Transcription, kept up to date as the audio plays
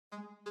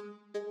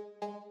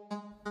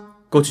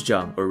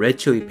Gochujang, or red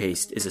chili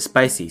paste, is a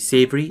spicy,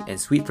 savory, and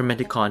sweet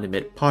fermented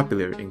condiment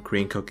popular in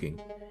Korean cooking.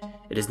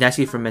 It is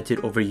naturally fermented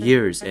over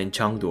years in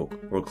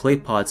Changdeul, or clay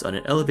pots on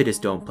an elevated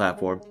stone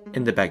platform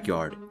in the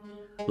backyard.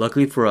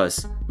 Luckily for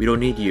us, we don't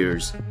need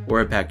years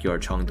or a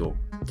backyard Changdeul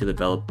to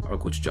develop our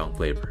gochujang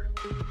flavor.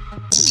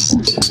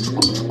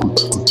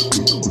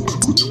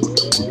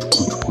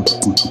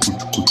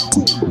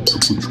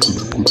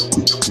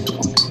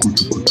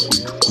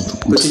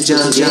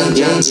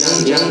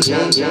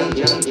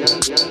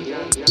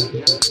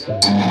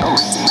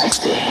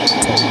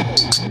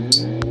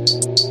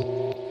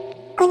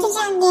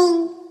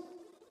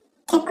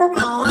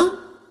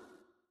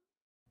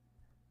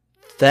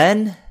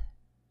 Then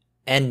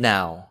and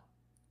now,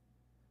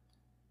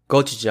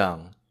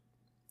 gochujang,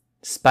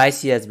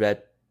 spicy as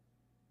red.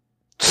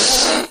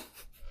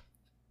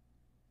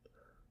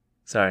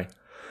 Sorry,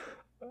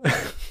 I'm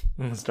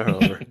gonna start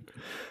over.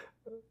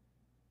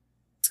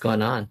 What's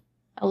going on?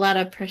 A lot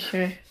of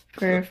pressure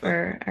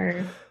for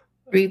our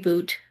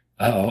reboot.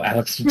 Oh,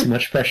 Alex, too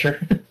much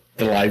pressure?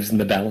 The lives in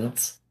the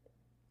balance?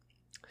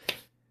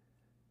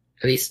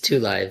 At least 2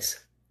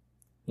 lives.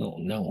 Oh,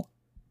 no.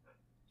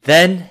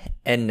 Then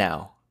and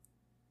now,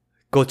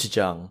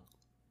 gochujang,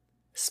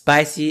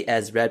 spicy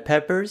as red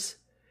peppers,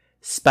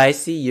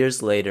 spicy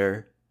years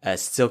later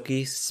as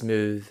silky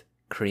smooth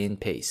Korean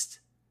paste,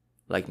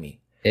 like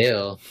me.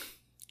 Ew.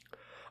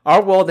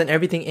 Our world and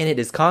everything in it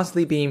is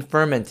constantly being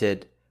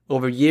fermented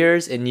over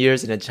years and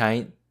years in a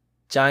giant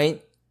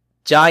changdeok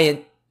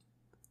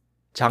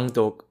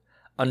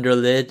under a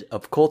lid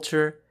of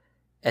culture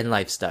and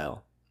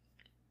lifestyle.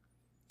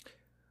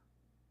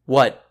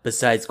 What,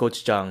 besides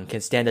gochujang,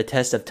 can stand the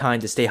test of time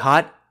to stay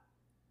hot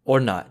or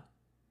not?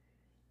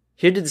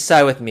 Here to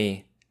decide with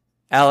me,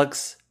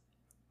 Alex,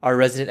 our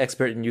resident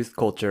expert in youth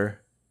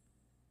culture.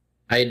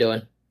 How you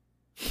doing?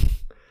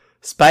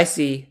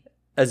 Spicy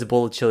as a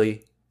bowl of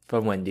chili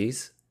from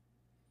Wendy's.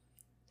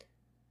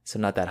 So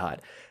not that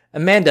hot.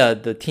 Amanda,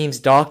 the team's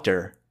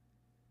doctor.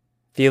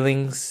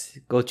 Feelings,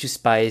 gochu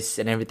spice,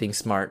 and everything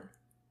smart.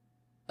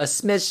 A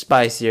smidge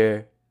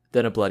spicier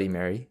than a Bloody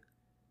Mary.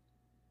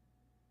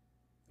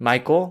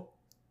 Michael,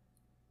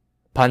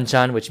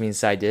 Panchan, which means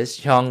side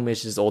dish. Hyung, which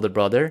is his older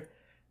brother.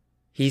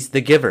 He's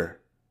the giver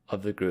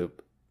of the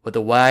group with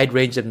a wide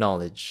range of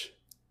knowledge.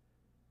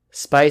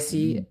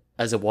 Spicy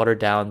as a watered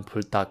down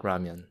pultak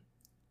ramen.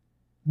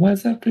 Why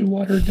does that have to be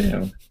watered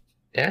down?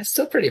 Yeah, it's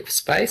still pretty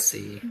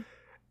spicy.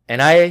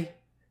 And I,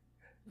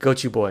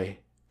 Gochu Boy,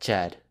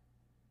 Chad.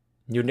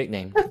 New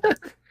nickname.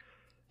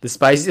 The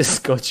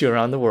spiciest gochu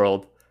around the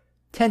world.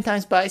 10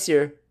 times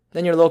spicier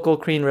than your local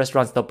Korean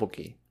restaurant's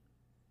tteokbokki.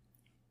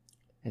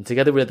 And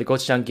together with the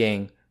gochujang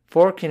gang,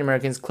 4 Korean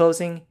Americans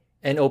closing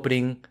and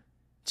opening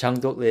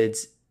changdeok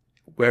lids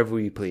wherever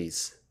we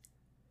please.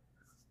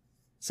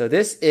 So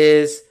this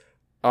is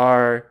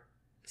our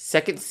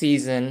second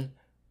season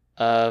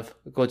of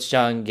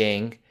gochujang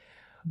gang.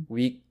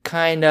 We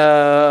kind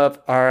of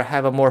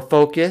have a more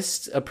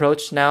focused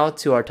approach now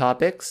to our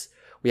topics.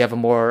 We have a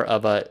more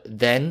of a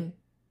then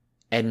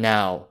and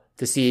now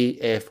to see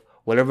if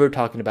whatever we're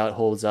talking about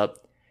holds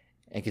up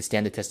and can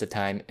stand the test of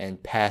time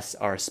and pass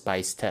our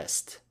spice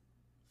test.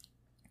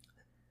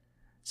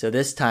 So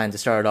this time, to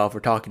start it off, we're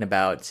talking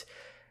about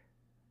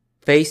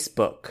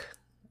Facebook.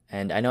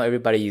 And I know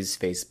everybody uses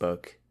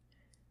Facebook.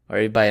 Or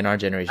everybody in our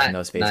generation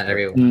knows Facebook. Not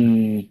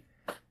everyone.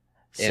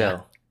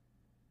 So,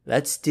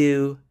 let's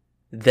do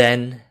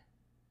then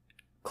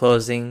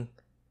closing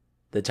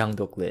the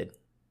Changdeok lid.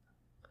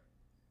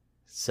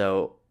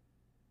 So,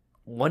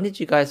 when did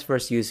you guys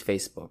first use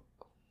Facebook?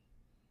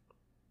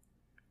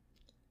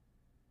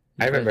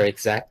 I remember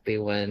exactly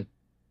when.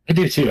 I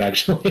do too,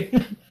 actually.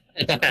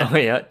 Oh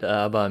yeah,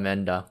 about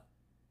Amanda.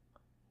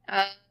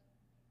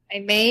 I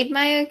made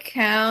my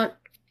account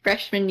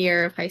freshman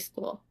year of high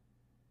school.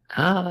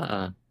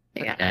 Ah.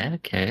 Yeah.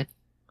 Okay.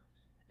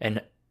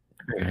 And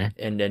Alright.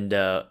 and then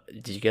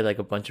did you get like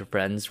a bunch of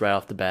friends right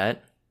off the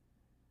bat?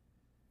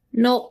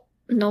 No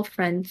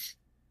friends.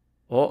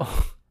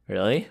 Oh,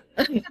 really?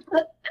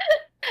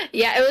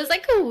 Yeah, it was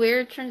like a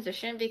weird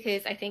transition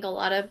because I think a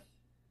lot of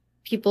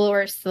people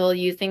were still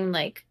using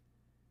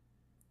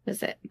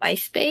was it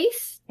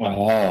MySpace?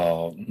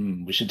 Oh,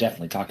 we should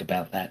definitely talk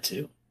about that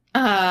too.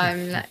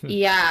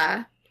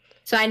 Yeah.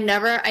 So I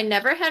never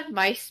had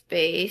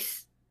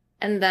MySpace,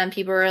 and then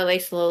people were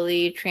like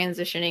slowly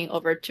transitioning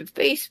over to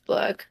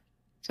Facebook.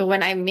 So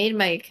when I made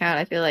my account,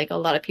 I feel like a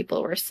lot of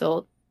people were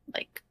still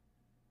like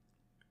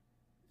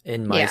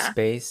In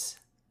MySpace?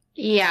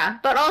 Yeah,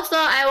 but also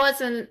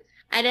I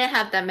didn't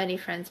have that many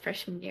friends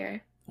freshman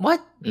year.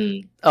 What?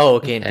 Mm. Oh,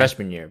 okay, in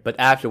freshman year. But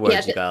afterwards,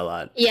 Yeah, you got a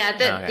lot. Yeah,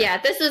 Okay.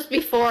 this was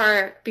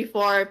before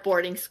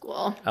boarding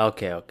school.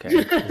 Okay.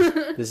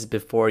 This is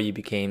before you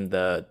became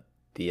the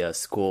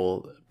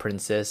school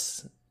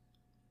princess.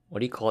 What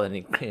do you call it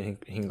in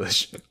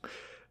English?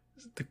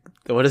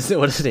 What is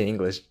it in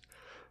English?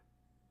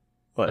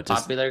 What?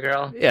 Just, Popular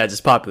girl? yeah,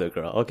 just popular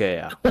girl.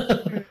 Okay, yeah.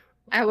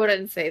 I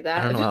wouldn't say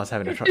that. I don't know. I was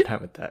having a hard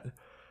time with that.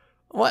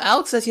 Well,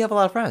 Alex says you have a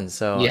lot of friends,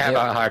 so You have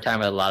a hard time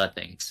with a lot of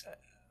things.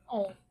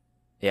 Oh.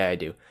 Yeah, I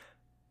do.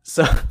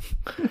 So,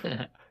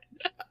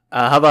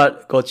 how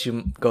about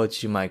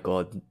Gochu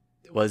Michael?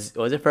 Was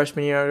it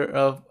freshman year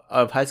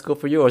of high school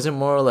for you, or was it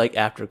more like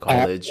after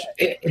college?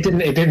 It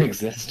didn't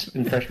exist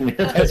in freshman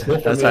year of high school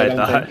for That's me. what I I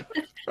don't thought.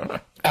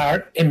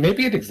 think. And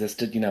maybe it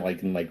existed,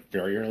 like in like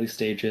very early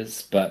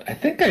stages. But I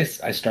think I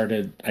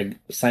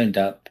signed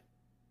up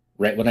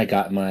right when I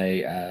got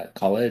my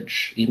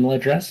college email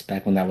address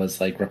back when that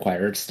was like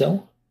required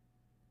still.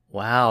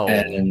 Wow.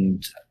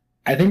 And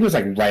I think it was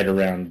like right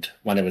around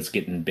when it was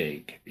getting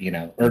big,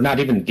 or not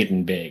even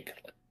getting big,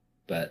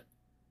 but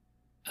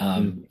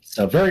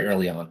so very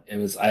early on. It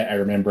was I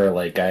remember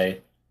like I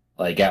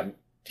like at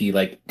the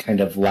like kind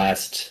of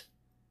last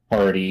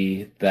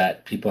party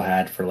that people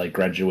had for like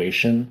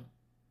graduation,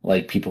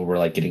 like people were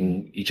like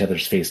getting each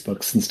other's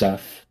Facebooks and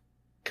stuff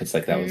because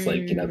like that was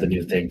like the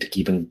new thing to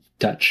keep in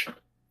touch.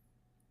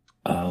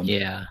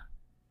 Yeah.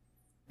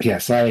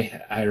 Yes,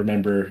 I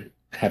remember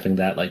having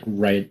that like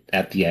right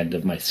at the end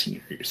of my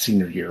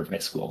senior year of high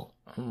school.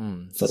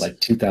 So like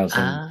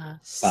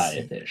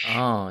 2005-ish.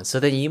 Oh, so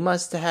then you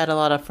must have had a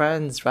lot of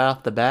friends right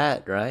off the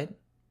bat, right?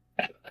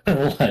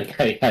 Like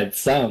I had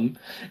some,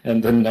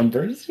 and the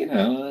numbers,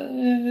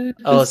 Oh,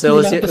 just so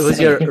about it the was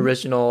your same.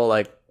 original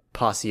like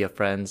posse of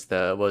friends.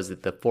 What was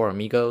it the Four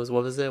Amigos?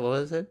 What was it? What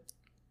was it?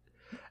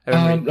 I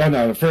remember.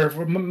 No,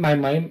 for my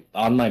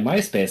on my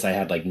MySpace, I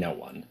had like no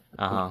one.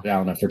 Uh-huh. I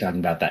don't know if we're talking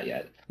about that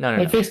yet. No.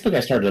 Like Facebook, I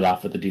started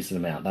off with a decent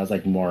amount. That was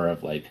like more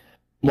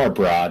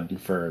broad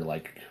for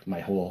like my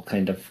whole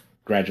kind of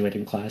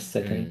graduating class,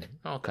 I think.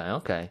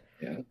 Okay.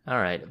 Yeah. All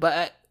right.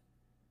 But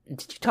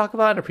did you talk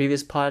about in a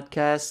previous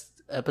podcast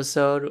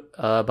episode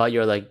about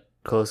your like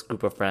close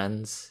group of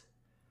friends?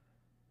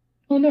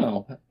 Oh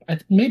no,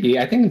 maybe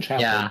I think in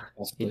chapter. Yeah.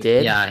 You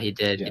did? Yeah, he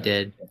did. Yeah. He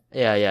did.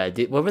 Yeah.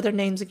 What were their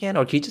names again?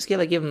 Or can you just give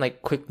them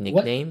like quick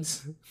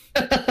nicknames?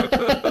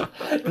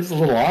 This is a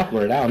little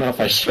awkward. I don't know if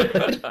I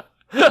should.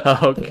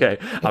 Okay.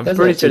 I'm That's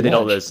pretty not sure too they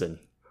don't much. listen.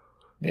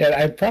 Yeah,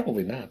 I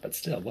probably not, but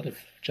still, what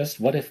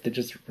if they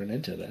just run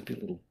into that? That'd be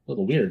a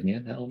little weird,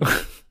 man. I don't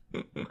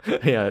know.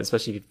 Yeah,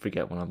 especially if you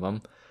forget one of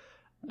them.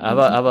 How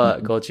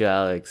about Gochu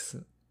Alex?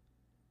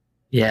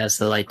 Yeah,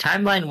 so like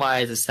timeline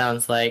wise, it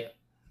sounds like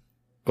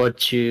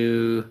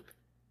Gochu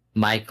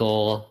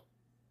Michael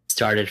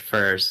started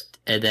first,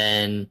 and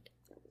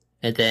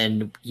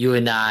then you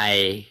and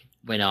I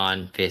went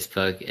on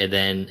Facebook, and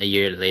then a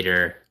year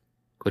later,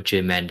 Gochu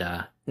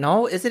Amanda.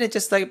 No, isn't it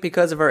just like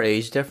because of our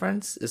age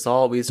difference? We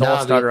all No,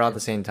 started around the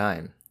same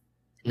time.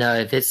 No,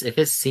 if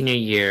it's senior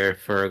year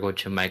for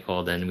Gochu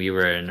Michael, then we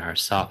were in our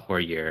sophomore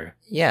year.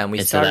 Yeah, and we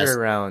And so started that's-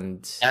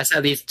 around. That's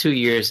at least 2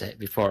 years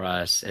before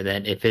us, and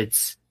then if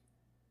it's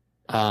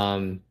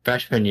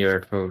freshman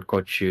year for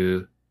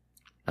Gochu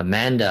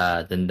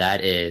Amanda, then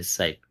that is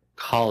like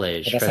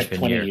college But that's like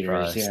freshman 20 year for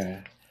us.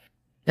 years.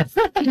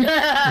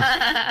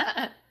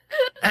 Yeah.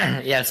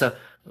 Yeah, so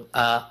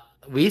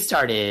we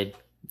started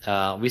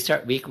we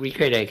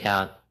created an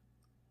account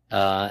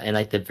in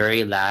like the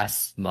very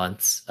last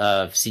months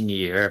of senior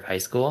year of high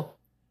school.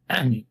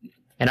 And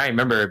I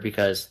remember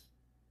because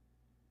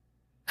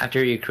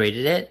after you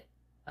created it,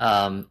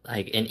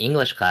 like in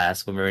English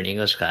class, when we were in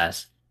English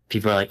class,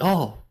 people are like,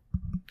 "Oh,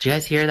 did you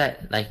guys hear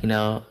that? Like,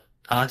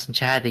 Alex and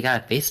Chad, they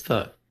got a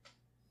Facebook."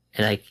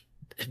 And like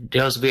it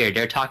was weird.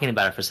 They're talking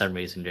about it for some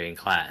reason during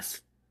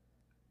class.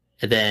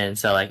 And then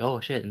so like, oh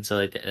shit. And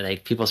so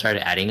like people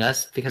started adding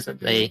us because if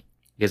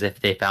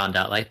they found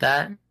out like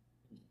that.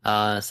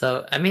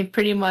 So I mean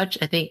pretty much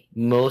I think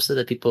most of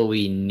the people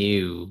we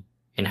knew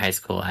in high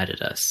school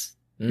added us.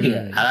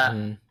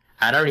 Mhm.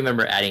 I don't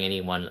remember adding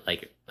anyone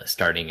like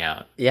starting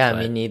out. Yeah, but-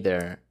 me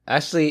neither.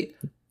 Actually,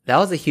 that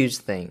was a huge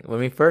thing. When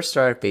we first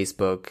started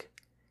Facebook,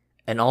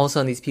 and all of a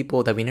sudden these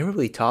people that we never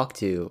really talked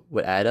to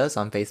would add us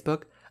on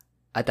Facebook,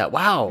 I thought,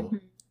 wow,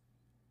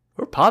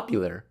 we're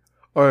popular.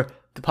 Or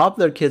the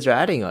popular kids are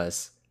adding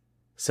us.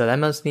 So that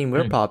must mean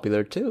we're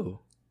popular too.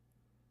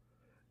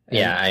 And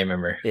Yeah, I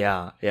remember.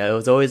 yeah, it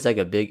was always like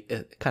a big,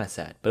 kind of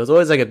sad, but it was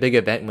always like a big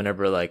event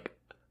whenever like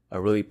a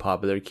really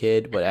popular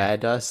kid would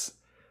add us.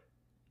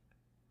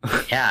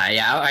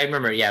 Yeah, I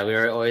remember. Yeah, we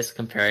were always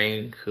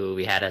comparing who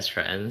we had as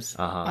friends.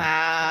 Uh-huh.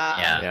 Wow.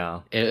 Yeah.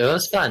 It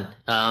was fun.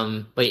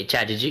 Wait,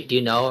 Chad, do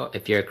you know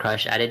if your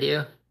crush added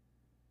you?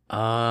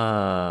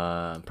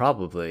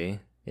 Probably.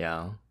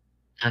 Yeah.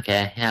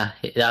 Okay, yeah,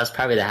 that was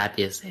probably the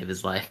happiest day of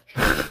his life.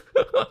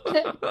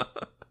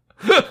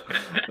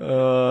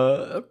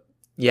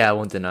 Yeah, I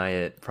won't deny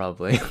it,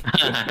 probably.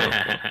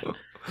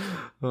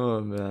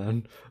 Oh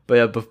man. But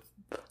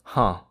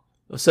yeah,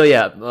 So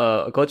yeah,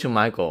 Coach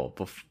Michael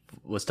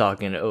was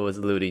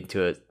alluding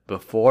to it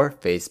before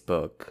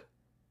Facebook.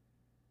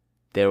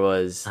 There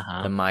was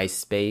the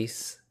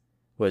MySpace,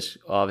 which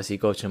obviously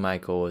Coach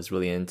Michael was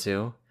really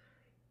into.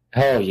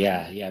 Oh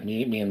yeah.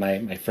 Me and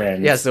my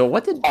friends. Yeah. So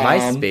what did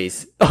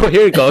MySpace? Oh,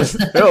 here it goes.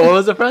 What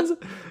was the friends?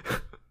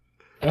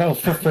 Oh,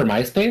 for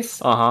MySpace,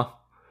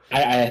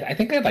 I I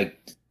think I had like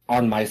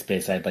on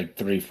MySpace I had like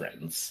 3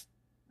 friends.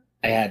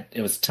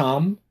 It was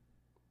Tom,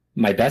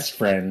 my best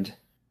friend,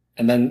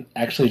 and then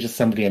actually just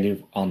somebody I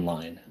knew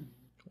online.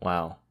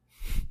 Wow.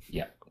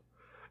 Yeah.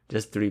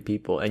 Just 3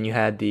 people. And you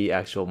had the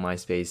actual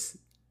MySpace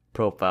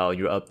profile.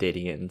 You're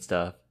updating it and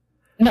stuff.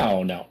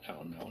 No,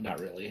 not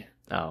really.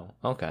 Oh,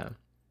 okay.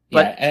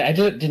 Yeah, I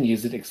didn't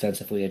use it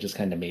extensively. I just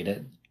kind of made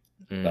it.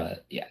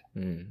 But yeah.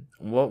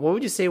 What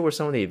would you say were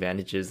some of the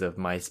advantages of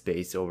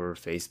MySpace over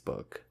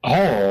Facebook?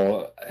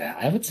 Oh,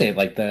 I would say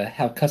like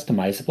how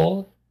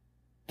customizable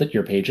that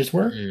your pages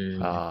were.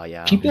 Oh,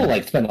 yeah. People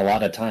like spend a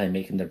lot of time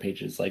making their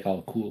pages like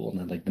all cool and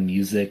then like the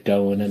music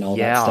going and all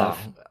that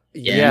stuff.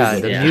 Yeah,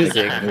 the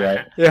music.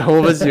 Right. Yeah,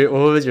 what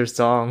was your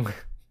song?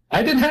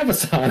 I didn't have a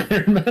song.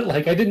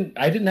 Like I didn't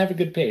have a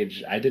good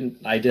page. I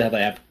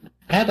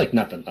had like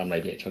nothing on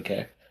my page.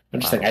 Okay, I'm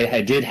just like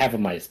I did have a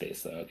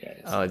MySpace though.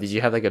 Okay. So. Oh, did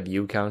you have like a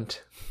view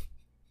count?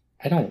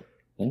 I don't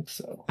think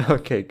so.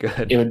 Okay,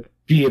 good. It would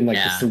be in like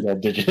the single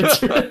digits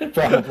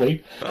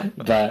probably,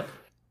 but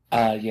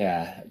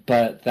yeah.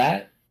 But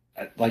that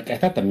like I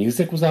thought the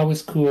music was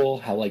always cool.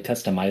 How like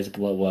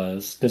customizable it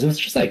was because it was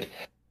just like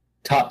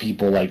taught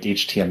people like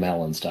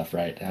HTML and stuff,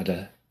 right? How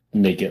to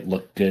make it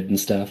look good and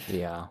stuff.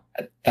 Yeah,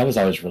 that was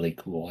always really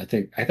cool. I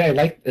think I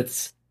like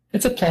it's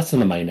a plus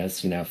and a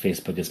minus. You know,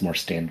 Facebook is more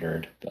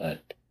standard,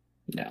 but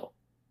you know,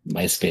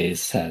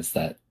 MySpace has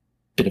that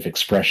bit of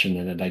expression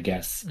in it, I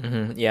guess.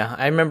 Mm-hmm. Yeah,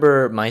 I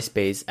remember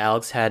MySpace.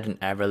 Alex had an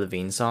Avril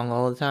Lavigne song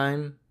all the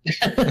time.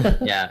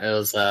 Yeah, it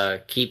was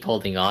 "Keep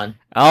Holding On."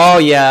 Oh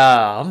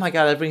yeah! Oh my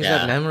god, that brings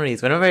back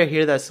memories. Whenever I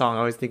hear that song, I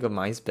always think of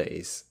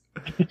MySpace.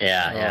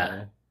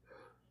 Yeah.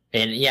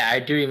 And yeah, I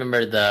do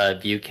remember the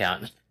view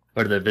count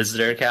or the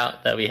visitor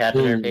count that we had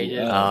in our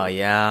pages. Oh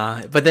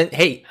yeah, but then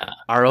hey,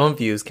 our own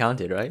views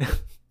counted, right?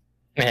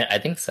 I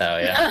think so.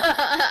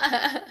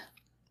 Yeah.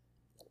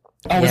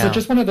 Was it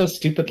just one of those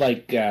stupid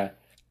like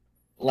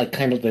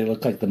kind of they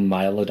look like the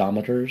mile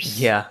odometers?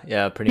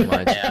 Yeah, pretty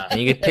much. Yeah. And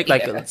you could pick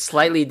like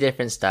slightly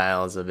different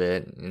styles of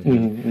it.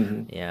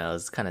 Yeah, it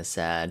was kind of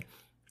sad.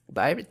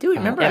 But I do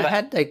remember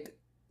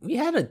we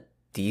had a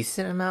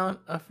decent amount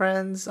of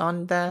friends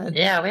on that.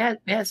 Yeah, we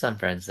had some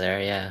friends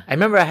there. Yeah, I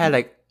remember I had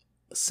like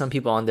some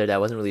people on there that I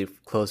wasn't really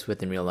close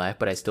with in real life,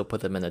 but I still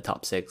put them in the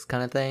top 6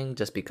 kind of thing,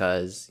 just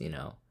because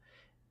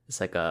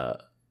it's like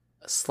a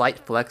slight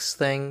flex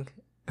thing.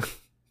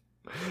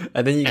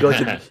 And then you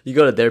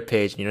go to their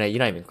page and you're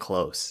not even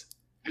close.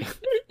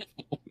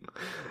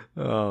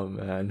 Oh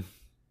man.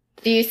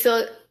 Do you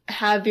still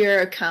have your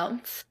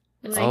accounts?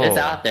 it's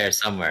out there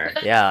somewhere.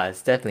 Yeah,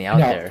 it's definitely out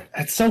there.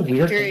 It's so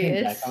weird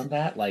thinking back on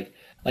that. Like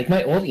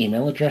my old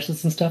email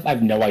addresses and stuff, I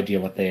have no idea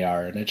what they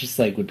are, and it just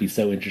like would be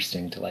so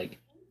interesting to like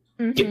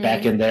get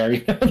back in there.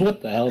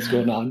 What the hell's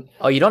going on?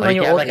 Oh, you don't know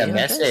your old like a email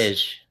address?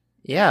 message.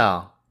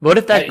 Yeah. What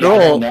if that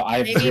girl? I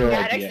have Maybe zero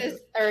Maddox idea.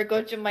 or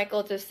Gochu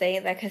Michael just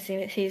saying that because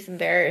he's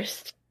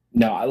embarrassed.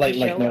 No, I like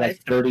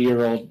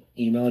 30-year-old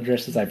email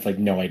addresses. I have like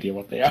no idea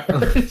what they are.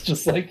 It's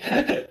just like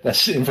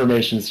that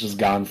information is just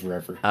gone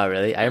forever. Oh,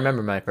 really? I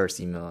remember my first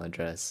email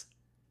address.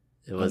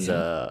 It was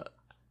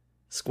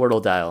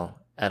Squirtle Dial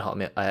at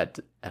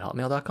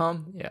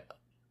hotmail.com. Yeah.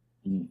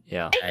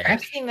 Yeah. My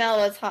first email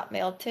was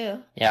Hotmail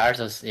too. Yeah, ours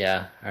was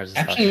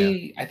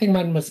Actually, I think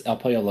mine was El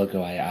Pollo Loco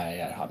II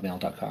at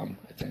hotmail.com,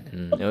 I think.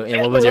 And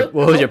what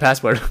was your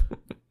password?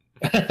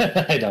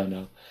 I don't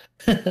know.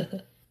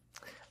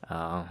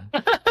 Oh.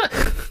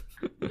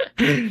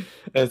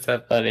 That's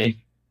so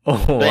funny.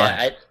 Oh, But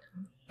yeah,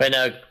 when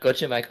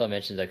Gochu Michael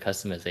mentioned the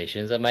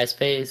customizations of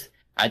MySpace,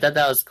 I thought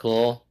that was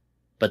cool.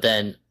 But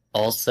then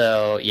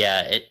also,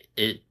 yeah,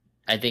 it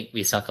I think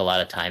we sunk a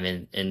lot of time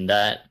in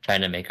that,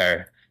 trying to make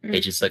our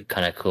pages look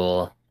kind of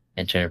cool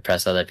and to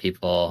impress other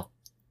people.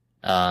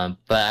 But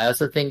I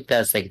also think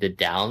that's like the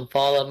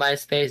downfall of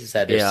MySpace is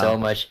that there's so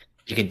much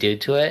you can do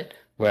to it.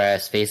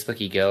 Whereas Facebook,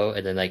 you go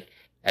and then like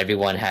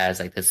everyone has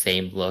like the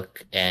same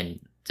look and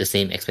the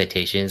same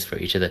expectations for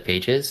each of the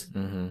pages.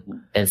 Mm-hmm.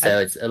 And so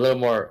it's a little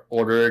more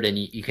ordered, and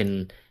you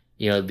can,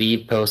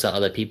 leave posts on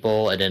other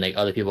people, and then like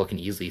other people can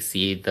easily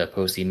see the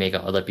posts you make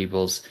on other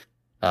people's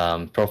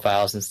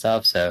profiles and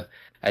stuff. So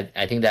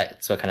I think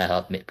that's what kind of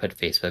helped put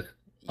Facebook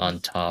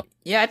on top.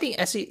 Yeah, I think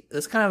actually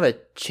it's kind of a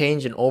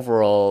change in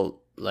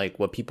overall like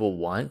what people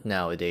want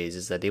nowadays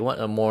is that they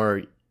want a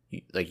more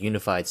like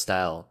unified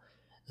style.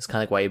 It's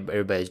kind of like why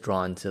everybody's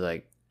drawn to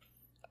like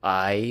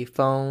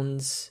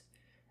iPhones.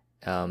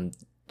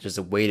 There's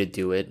a way to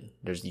do it.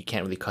 You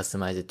can't really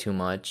customize it too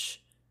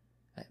much.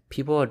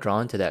 People are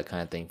drawn to that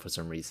kind of thing for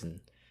some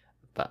reason.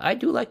 But I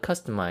do like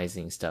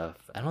customizing stuff.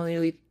 I don't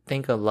really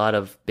think a lot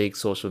of big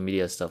social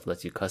media stuff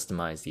lets you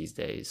customize these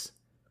days.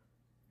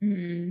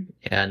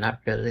 Yeah, not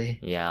really.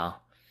 Yeah.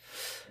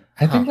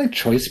 I think like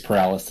choice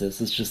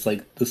paralysis is just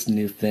like this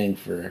new thing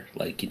for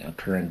like,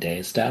 current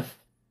day stuff.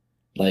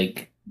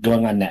 Like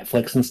going on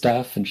Netflix and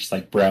stuff and just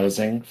like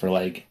browsing for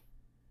like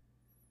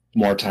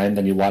more time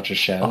than you watch a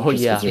show. Oh,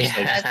 yeah. There's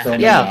like so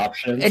many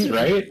options, and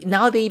right?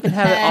 Now they even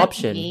have an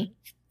option.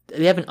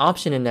 They have an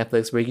option in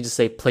Netflix where you can just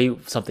say, play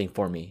something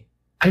for me.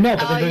 I know,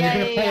 but then you're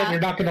going to play it and you're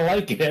not going to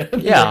like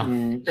it. Yeah.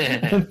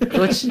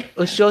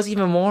 which shows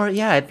even more.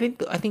 Yeah, I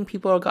think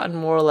people are gotten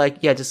more like,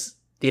 just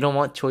they don't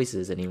want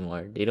choices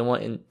anymore. They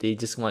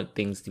just want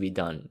things to be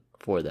done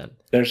for them.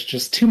 There's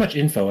just too much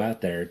info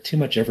out there, too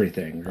much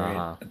everything, right?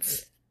 Uh-huh.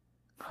 It's,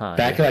 Huh,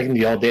 back yeah. like in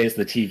the old days,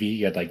 the TV,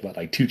 you had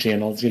like two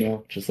channels,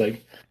 just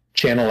like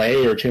channel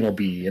A or channel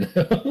B,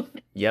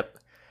 Yep.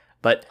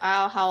 But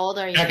Wow, how old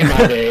are you? Back in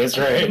my days,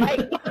 right?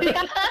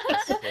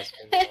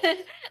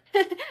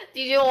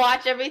 Did you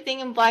watch everything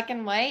in black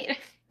and white?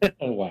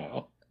 Oh,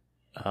 wow.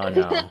 oh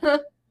no.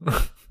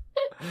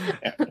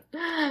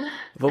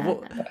 But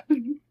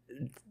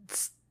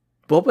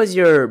what was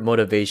your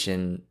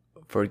motivation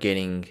for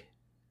getting,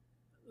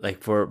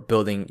 like, for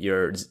building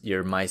your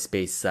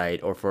MySpace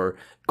site or for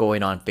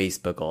going on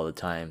Facebook all the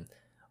time?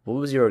 What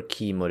was your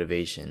key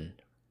motivation?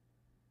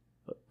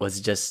 Was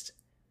it just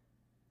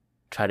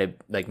try to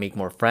like make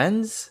more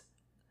friends,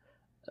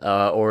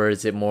 or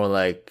is it more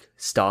like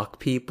stalk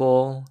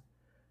people?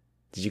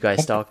 Did you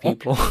guys stalk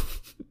people?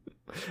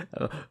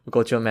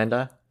 Go to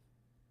Amanda.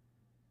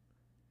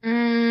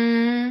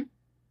 I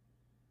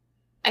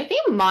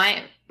think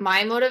my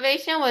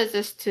motivation was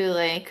just to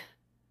like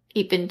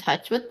keep in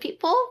touch with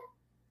people.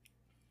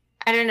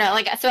 I don't know,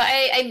 like, so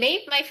I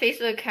made my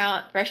Facebook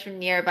account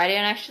freshman year, but I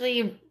didn't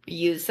actually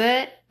use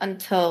it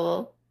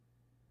until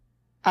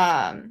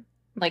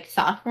like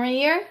sophomore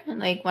year,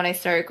 like when I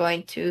started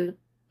going to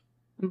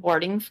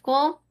boarding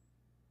school.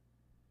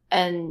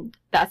 And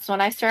that's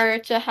when I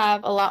started to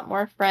have a lot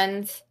more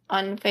friends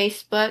on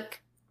Facebook.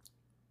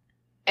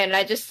 And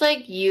I just like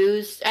I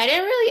didn't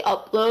really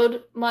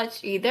upload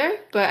much either,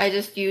 but I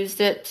just used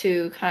it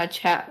to kind of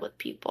chat with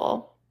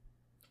people.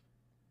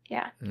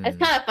 Yeah. It's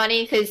kind of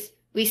funny because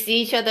we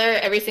see each other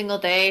every single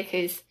day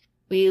because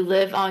we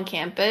live on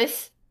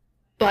campus,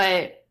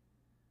 but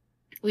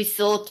we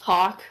still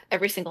talk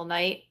every single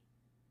night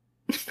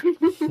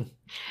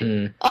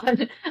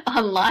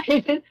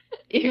online,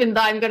 even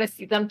though I'm going to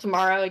see them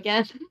tomorrow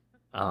again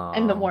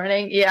in the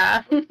morning.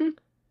 Yeah. So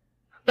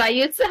I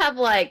used to have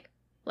like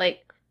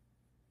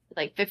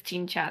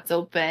 15 chats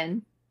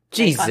open.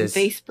 Jesus. Like, on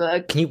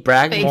Facebook. Can you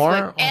brag Facebook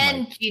more?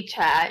 and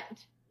GChat.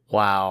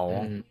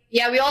 Wow.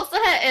 Yeah, we also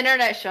had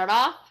internet shut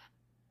off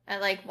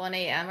at like 1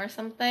 a.m. or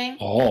something.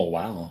 Oh,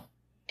 wow.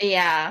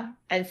 Yeah.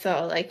 And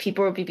so like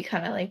people would be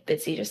kind of like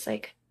busy just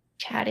like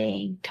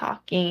chatting,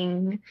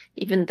 talking,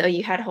 even though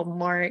you had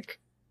homework.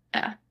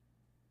 Yeah.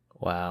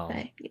 Wow.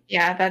 But,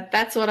 yeah,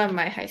 that's one of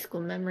my high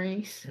school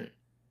memories.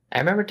 I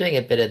remember doing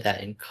a bit of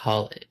that in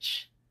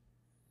college.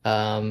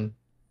 Was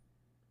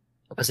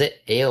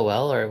it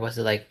AOL or was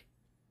it like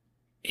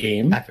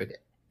AIM? I forget.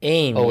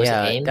 AIM, Oh, was it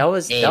yeah. AIM? That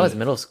was AIM.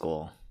 middle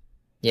school.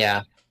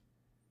 Yeah.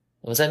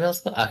 Was that middle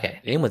school? Okay.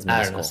 AIM was I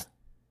middle don't school.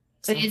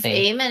 But is Something.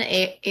 AIM and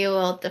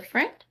AOL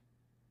different?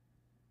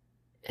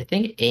 I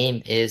think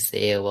AIM is the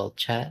AOL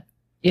chat.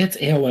 It's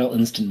AOL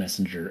Instant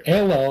Messenger.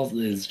 AOL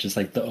is just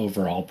like the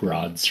overall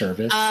broad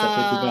service that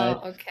they provide.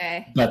 Oh,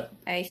 okay. But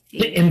I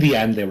see. in the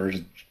end, they were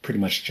pretty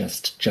much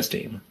just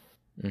AIM.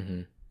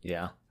 Mm-hmm.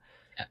 Yeah.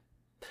 Yeah.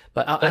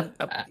 But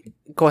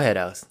go ahead,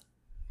 Alice.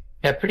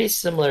 Yeah, pretty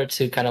similar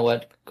to kind of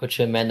what Coach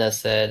Amanda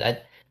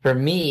said. For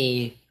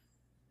me,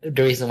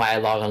 the reason why I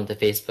logged onto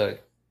Facebook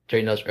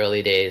during those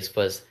early days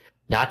was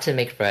not to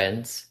make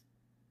friends.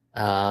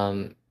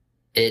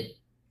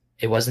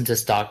 It wasn't to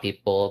stalk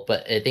people,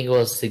 but I think it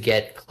was to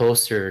get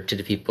closer to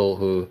the people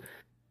who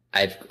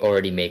I've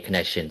already made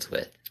connections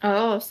with.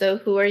 Oh, so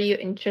who are you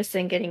interested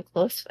in getting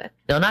close with?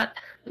 No, not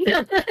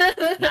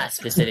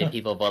specific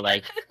people, but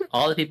like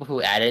all the people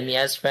who added me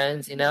as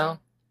friends, and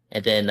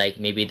then like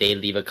maybe they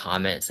leave a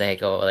comment saying,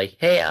 "Oh, like,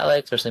 hey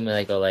Alex," or something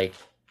like, "Oh, like,"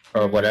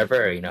 or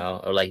whatever,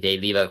 or like they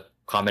leave a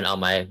comment on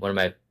one of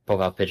my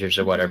profile pictures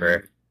or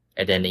whatever,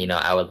 and then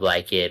I would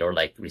like it or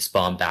like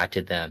respond back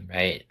to them,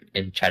 right,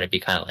 and try to be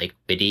kind of like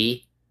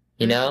witty,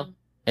 and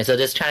so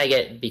just trying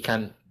to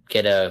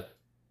get a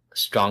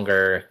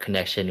stronger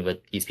connection with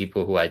these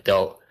people who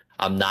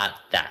I'm not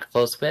that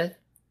close with.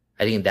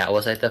 I think that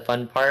was like the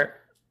fun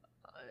part.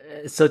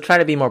 So try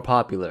to be more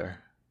popular.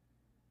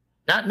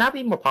 Not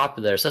be more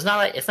popular. So it's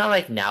not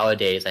like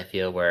nowadays I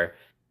feel where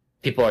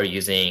people are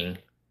using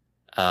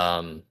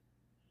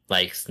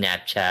like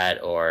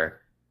Snapchat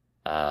or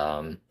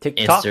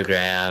TikTok?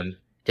 Instagram,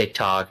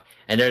 TikTok,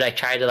 and they're like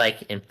trying to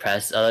like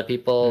impress other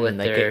people with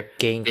like their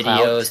gain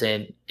videos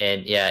clout.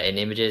 and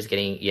images,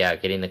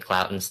 getting the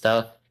clout and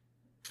stuff.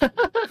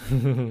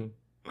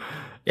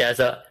 Yeah,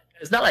 so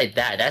it's not like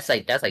that. That's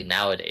like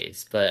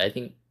nowadays. But I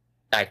think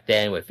back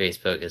then with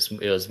Facebook,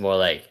 it was more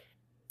like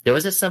there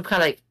was just some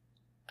kind of like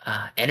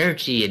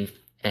energy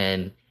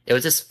and it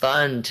was just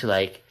fun to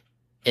like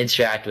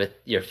interact with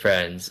your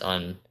friends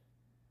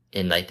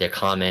in like their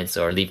comments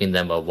or leaving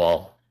them a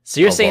wall. So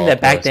you're saying that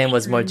back post. then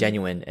was more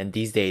genuine, and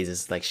these days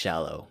is like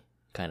shallow,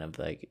 kind of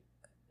like.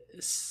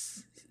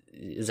 Is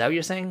that what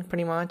you're saying?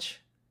 Pretty much.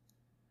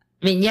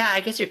 I mean, yeah,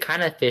 I guess you're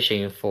kind of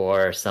fishing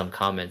for some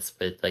comments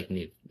with like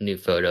new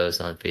photos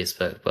on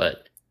Facebook,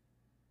 but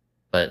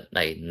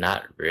like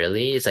not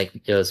really. It's like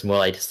it was more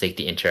like just like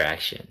the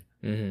interaction.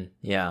 Mm-hmm.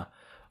 Yeah,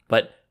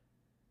 but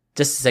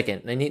just a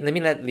second. Let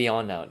me let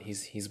Leon out.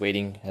 He's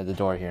waiting at the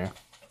door here.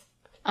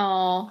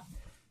 Oh,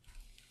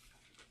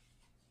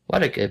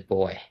 What a good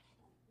boy.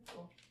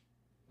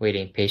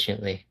 Waiting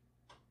patiently.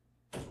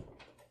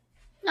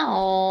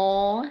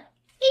 Oh,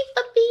 hey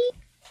puppy.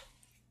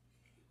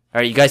 All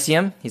right, you guys see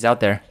him? He's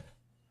out there.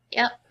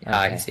 Yep.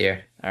 He's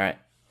here. All right.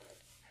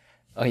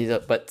 Oh, he's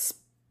up. But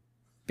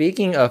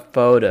speaking of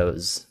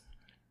photos,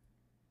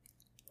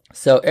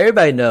 so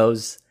everybody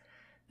knows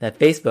that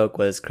Facebook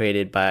was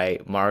created by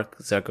Mark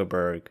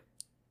Zuckerberg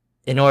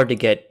in order to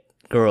get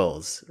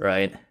girls,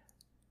 right?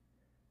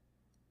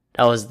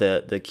 That was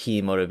the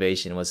key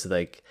motivation, was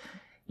like,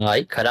 Well,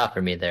 you cut off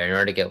for me there. In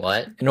order to get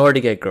what? in order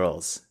to get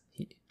girls,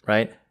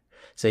 right?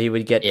 So he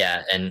would get,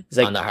 Yeah, and It's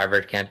like- on the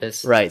Harvard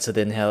campus. right. So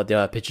then they'll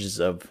have pictures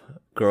of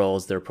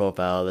girls, their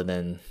profile, and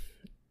then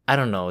I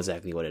don't know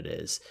exactly what it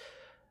is.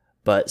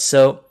 But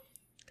so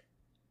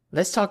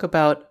let's talk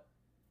about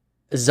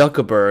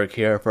Zuckerberg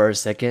here for a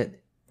second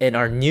in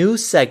our new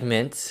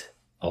segment,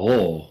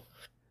 Oh.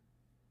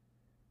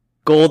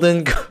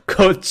 Golden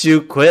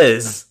Gochu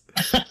Quiz.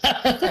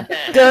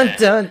 Dun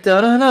dun dun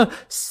dun dun.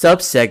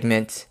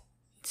 Subsegment,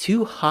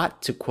 too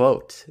hot to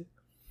quote.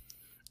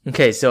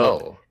 Okay, so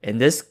Oh. in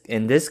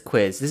this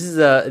quiz, this is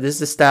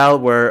a style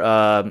where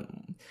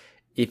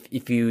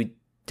if you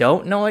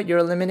don't know it, you're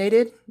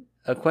eliminated.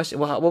 A question.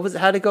 Well, what was it?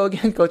 How'd it go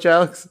again, Coach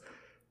Alex?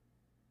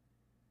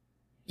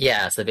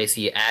 Yeah, so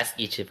basically you ask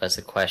each of us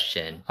a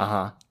question.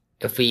 Uh-huh.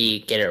 If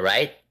we get it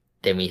right,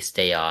 then we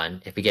stay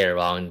on. If we get it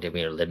wrong, then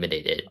we're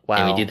eliminated. Wow.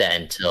 And we do that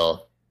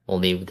until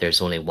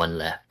there's only one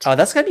left. Oh,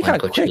 that's gonna be One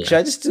kind of Coach quick. Alex. Should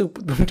I just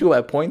do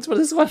my points for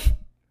this one?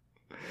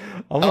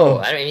 Oh,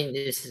 I mean,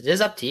 this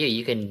is up to you.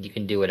 You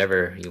can do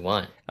whatever you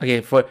want.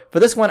 Okay, for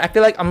this one, I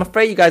feel like I'm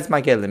afraid you guys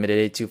might get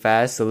eliminated too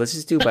fast, so let's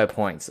just do by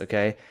points,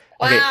 okay?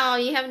 Okay, Wow,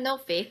 you have no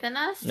faith in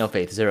us? no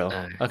faith, 0.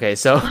 Alright. Okay,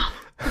 so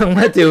what I'm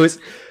gonna do is,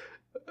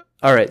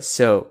 all right.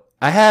 So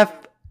I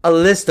have a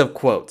list of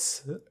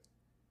quotes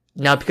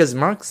now because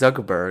Mark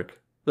Zuckerberg.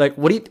 Like,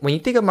 when you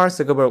think of Mark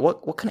Zuckerberg,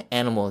 what kind of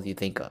animal do you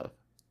think of?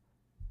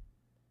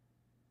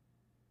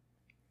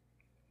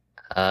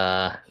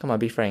 Come on,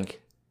 be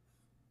frank.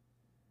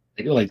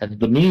 I feel like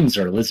the memes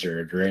are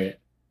lizard, right?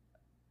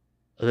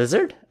 A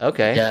lizard?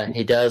 Okay. Yeah,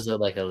 he does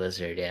look like a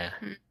lizard. Yeah.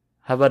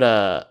 How about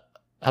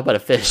a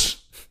fish?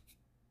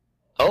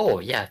 Oh,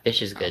 yeah,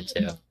 fish is good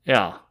too.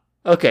 Yeah.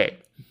 Okay.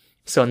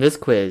 So in this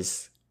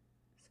quiz,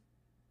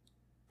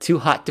 too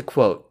hot to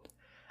quote.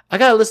 I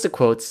got a list of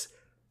quotes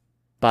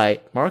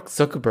by Mark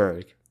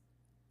Zuckerberg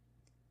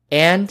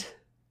and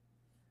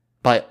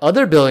by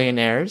other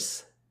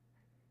billionaires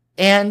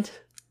and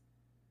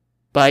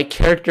by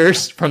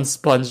characters from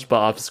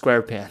SpongeBob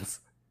SquarePants.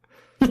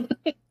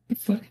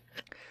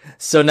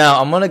 So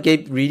now I'm gonna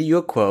read you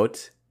a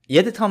quote. You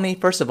have to tell me,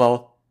 first of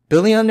all,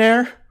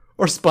 billionaire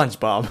or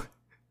SpongeBob.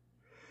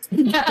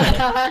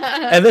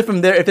 And then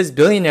from there, if it's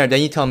billionaire,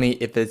 then you tell me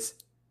if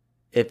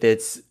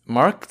it's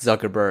Mark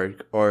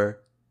Zuckerberg or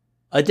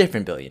a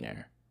different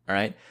billionaire. All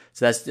right.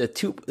 So that's the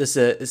two.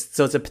 So it's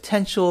a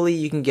potentially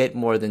you can get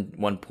more than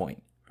 1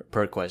 point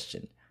per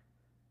question.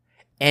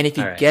 And if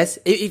you All right. guess,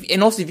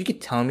 and also if you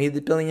could tell me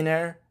the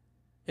billionaire,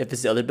 if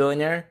it's the other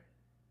billionaire,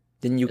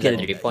 then you Is that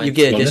get 3 points? you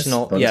get Bonus?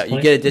 additional Bonus you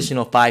point? get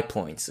additional 5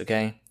 points.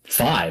 Okay.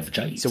 5,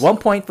 jeez. So 1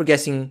 point for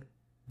guessing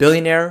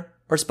billionaire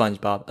or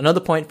SpongeBob. Another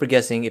point for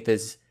guessing if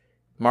it's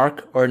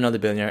Mark or another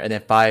billionaire, and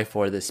then 5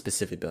 for the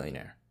specific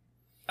billionaire.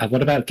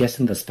 What about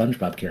guessing the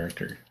SpongeBob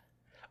character?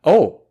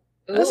 Oh,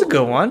 that's a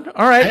good one.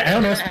 All right. I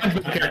don't know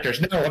SpongeBob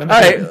characters. No, what am All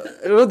right,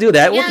 we'll do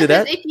that. Yeah, We'll do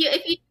that. 'cause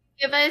if you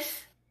give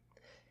us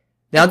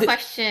Now, a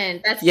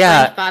question that's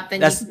yeah, SpongeBob, then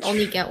that's you can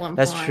only get 1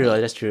 that's point. true.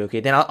 That's true. Okay,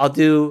 then I'll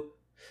do.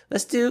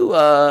 Let's do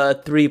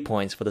 3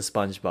 points for the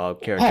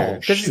SpongeBob character Oh,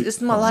 because shoot.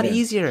 it's a lot man.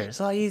 easier. It's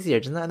a lot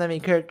easier. There's not that many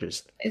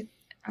characters.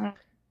 Oh.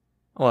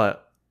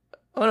 What?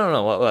 Oh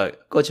no!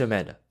 What? Go to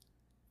Amanda.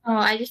 Oh,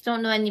 I just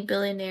don't know any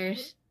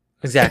billionaires.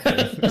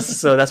 Exactly.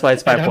 So that's why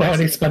it's I 5 don't know any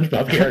points.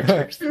 SpongeBob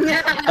characters.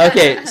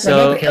 Okay, I know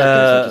so the characters,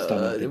 I just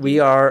don't know the we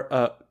are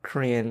a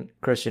Korean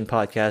Christian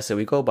podcast, so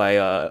we go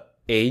by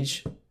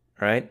age,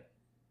 right?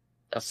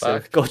 The So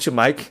fuck? go to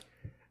Mike.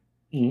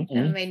 That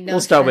Mm-mm. made no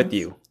We'll start with sense.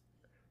 you.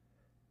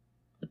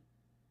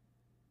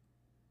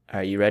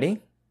 Are you ready?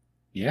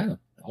 Yeah,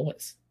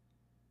 always.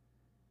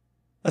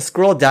 A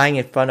squirrel dying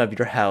in front of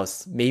your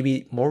house may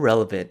be more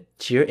relevant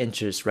to your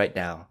interests right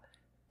now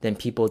than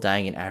people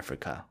dying in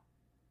Africa.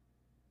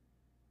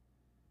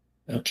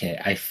 Okay,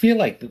 I feel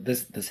like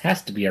this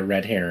has to be a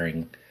red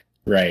herring,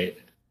 right?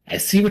 I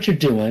see what you're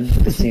doing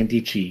with the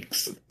sandy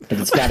cheeks, but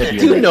it's got to be a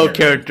Do red no herring.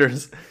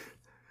 characters.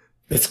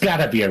 It's got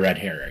to be a red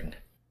herring.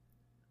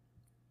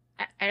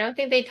 I don't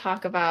think they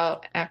talk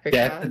about Africa.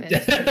 Yeah. in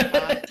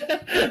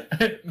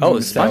SpongeBob. Oh,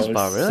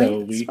 SpongeBob, really? So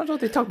we, SpongeBob,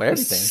 they talk about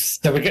everything.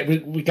 So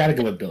we got to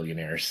go with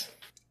billionaires.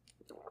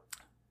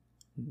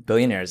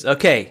 Billionaires.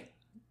 Okay.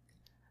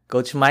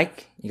 Go to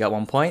Mike. You got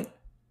 1 point.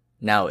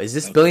 Now, is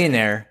this Okay.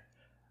 billionaire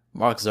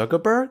Mark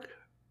Zuckerberg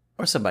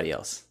or somebody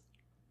else?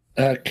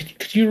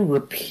 Could you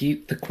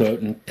repeat the quote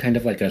in kind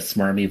of like a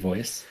smarmy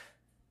voice?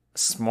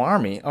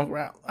 Smarmy.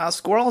 A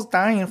squirrel's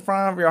dying in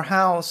front of your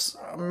house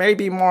may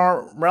be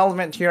more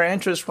relevant to your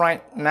interests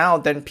right now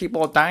than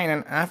people dying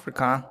in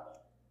Africa.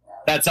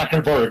 That's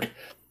Zuckerberg.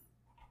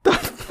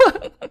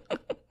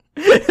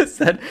 Is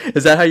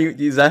Is that how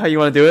you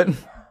want to do it?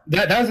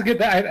 That was a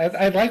good.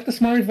 I like the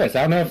Smurry voice.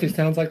 I don't know if he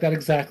sounds like that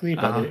exactly,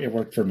 but it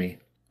worked for me.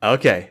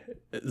 Okay,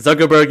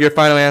 Zuckerberg, your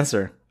final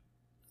answer.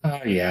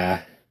 Oh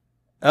yeah.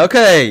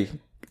 Okay,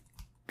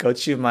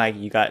 Coach Mike,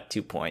 you got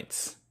 2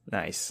 points.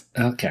 Nice.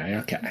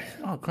 Okay.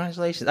 Oh,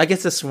 congratulations! I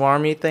guess the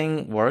swarmy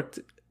thing worked.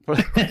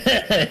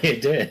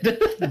 It did.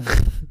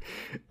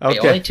 Okay. Wait,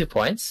 only 2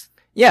 points?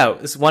 Yeah,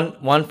 it's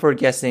one for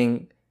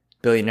guessing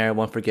billionaire,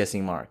 one for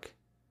guessing Mark.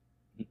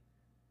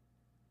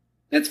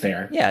 It's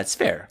fair. Yeah, it's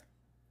fair.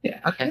 Yeah.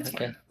 Okay. it's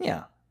fine.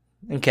 Yeah.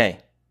 Okay.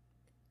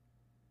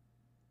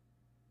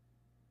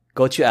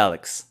 Go to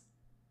Alex.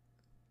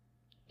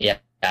 Yeah.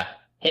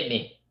 Hit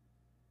me.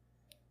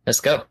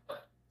 Let's go.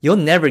 You'll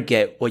never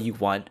get what you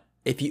want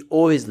if you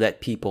always let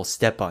people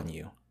step on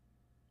you.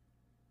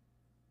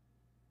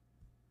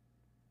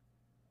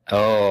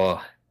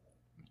 Oh.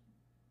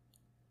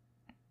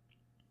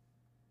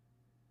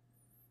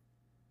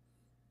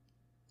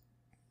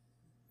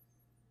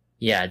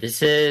 Yeah,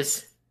 this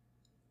is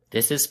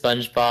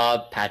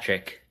SpongeBob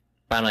Patrick.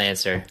 Final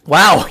answer.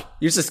 Wow,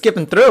 you're just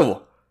skipping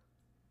through.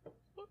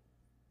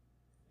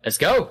 Let's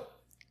go.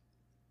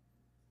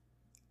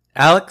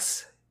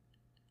 Alex,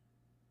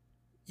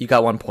 you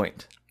got 1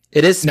 point.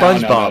 It is No,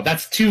 SpongeBob. no,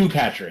 that's two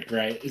Patrick,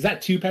 right? Is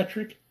that two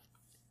Patrick?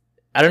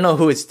 I don't know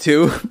who it's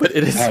to, but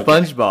it is Okay.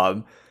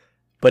 SpongeBob.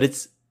 But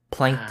it's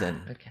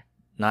Plankton, Okay.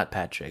 not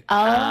Patrick.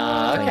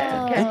 Oh,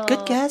 okay.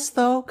 Good guess,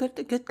 though.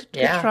 Good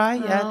Yeah. try.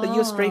 Yeah, but you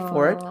were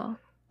straightforward. Oh.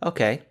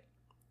 Okay.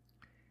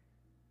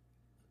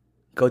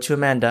 Go to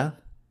Amanda.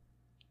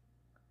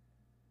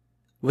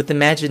 With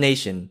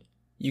imagination,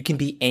 you can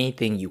be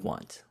anything you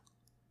want.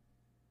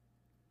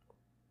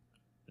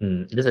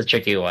 This is a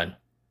tricky one.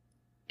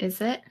 Is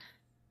it?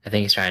 I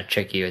think he's trying to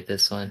trick you with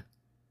this one.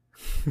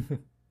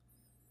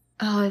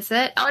 Oh, is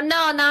it? Oh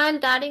no, now I'm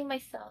doubting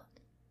myself.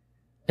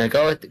 Now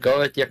go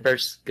with your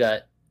first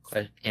gut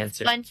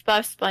answer.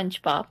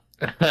 SpongeBob.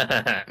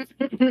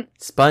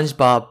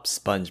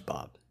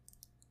 SpongeBob.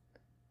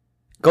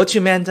 Go to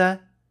Amanda.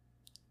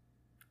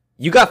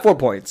 You got 4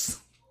 points.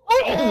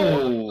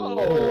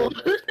 Oh.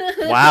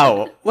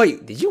 Wow.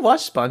 Wait, did you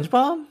watch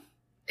SpongeBob?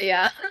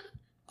 Yeah.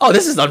 Oh,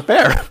 this is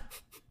unfair.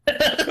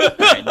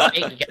 Alright, now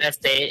you gotta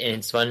say it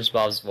in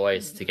SpongeBob's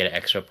voice to get an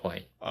extra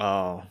point.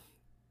 Oh.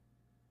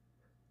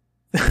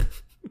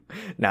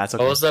 Nah, it's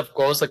okay. What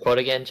was the quote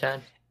again,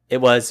 Chad? It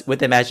was,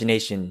 with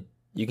imagination,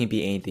 you can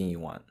be anything you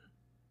want.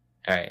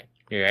 Alright,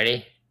 you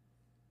ready?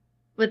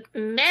 With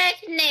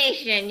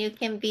imagination, you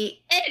can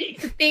be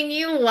anything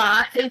you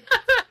want.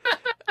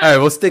 Alright,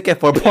 we'll stick at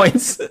 4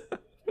 points.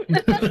 Yeah,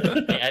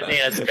 I think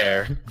that's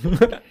fair.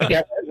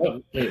 Yeah.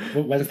 Wait,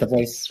 when's the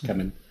voice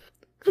coming?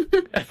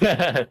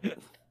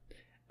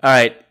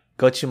 Alright,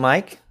 go to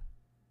Mike.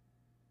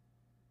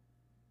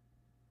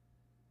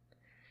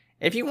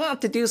 If you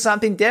want to do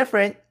something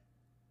different,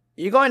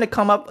 you're going to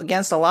come up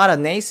against a lot of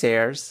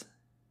naysayers.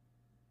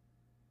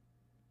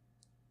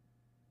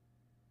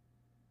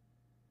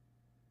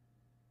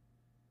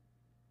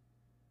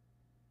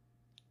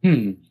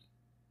 That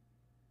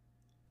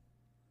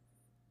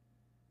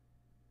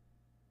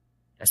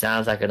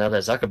sounds like another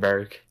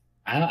Zuckerberg.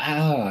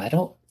 I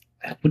don't.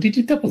 Would he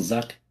do double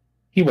Zuck?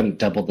 He wouldn't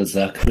double the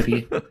Zuck, would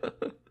he?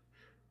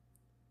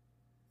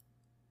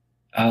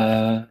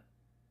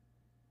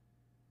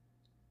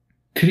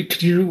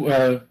 Could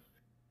you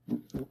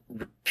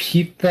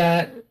repeat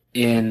that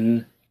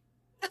in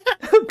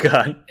Oh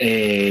god.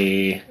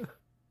 a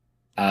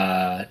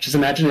just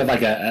imagine it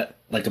like a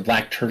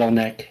black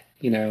turtleneck,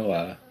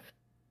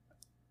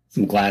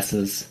 some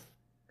glasses.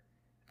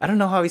 I don't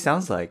know how he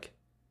sounds like.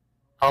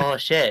 Oh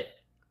shit.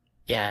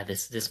 Yeah,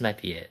 this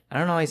might be it. I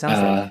don't know how he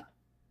sounds like.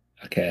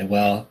 Okay,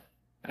 well,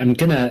 I'm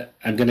gonna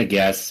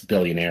guess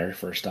billionaire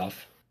first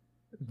off.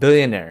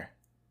 Billionaire.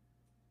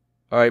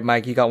 Alright,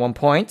 Mike, you got 1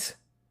 point.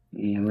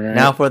 Right.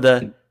 Now for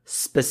the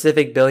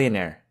specific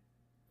billionaire.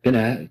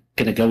 Gonna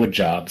go with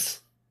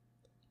Jobs.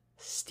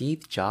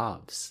 Steve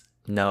Jobs.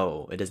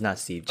 No, it is not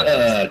Steve Jobs.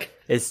 Ugh.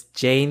 It's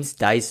James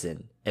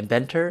Dyson,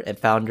 inventor and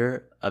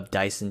founder of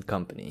Dyson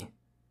Company.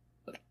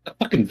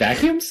 Fucking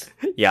vacuums?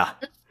 Yeah.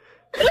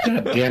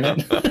 God damn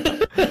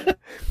it.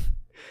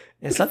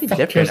 It's something Fuck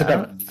different. cares I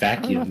about don't know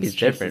vacuums? if he's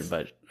Jesus. different,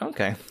 but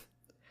okay.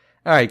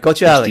 All right, go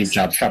to Alex. Steve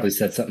Jobs probably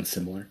said something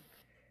similar.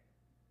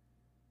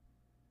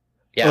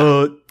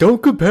 Yeah.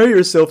 Don't compare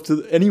yourself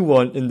to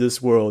anyone in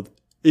this world.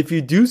 If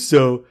you do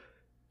so,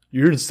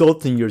 you're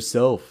insulting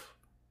yourself.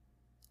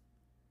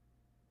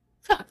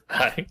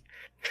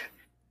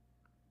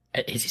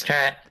 He's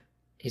trying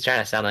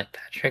to sound like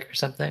Patrick or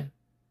something.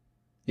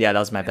 Yeah, that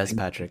was my best,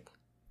 Patrick.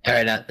 All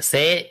right, now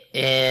say it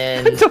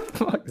in.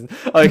 What the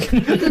fuck? Okay.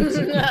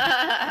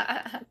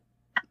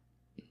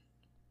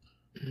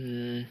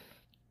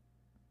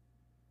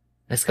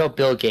 Let's go,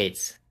 Bill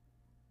Gates.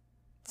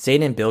 Say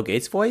it in Bill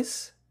Gates'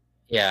 voice?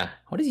 Yeah,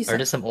 What does he or say?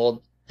 just some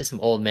old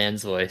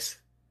man's voice.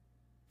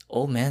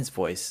 Old man's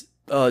voice.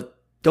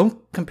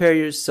 Don't compare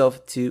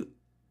yourself to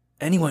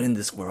anyone in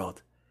this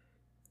world.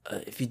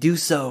 If you do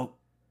so,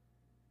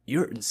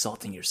 you're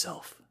insulting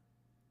yourself.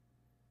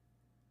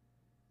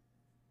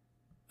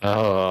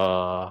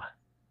 Oh,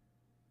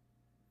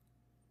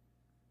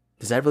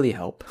 Does that really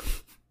help?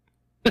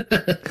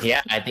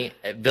 yeah. I think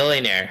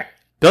billionaire.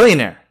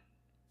 Billionaire.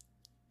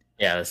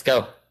 Yeah, let's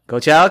go.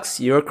 Coach Alex,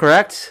 you're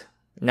correct.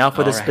 Now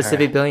for the Alright, specific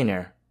alright.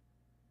 billionaire.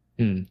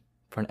 Hmm.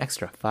 For an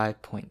extra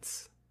 5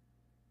 points.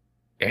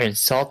 You're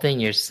insulting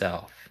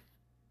yourself.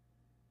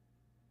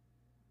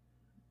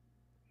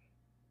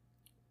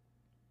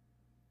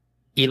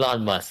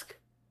 Elon Musk.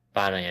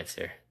 Final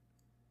answer.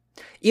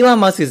 Elon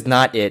Musk is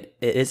not it.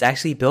 It is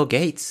actually Bill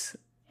Gates.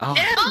 Oh,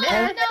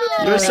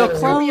 Oh, you're so Oh,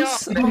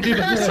 close. Didn't do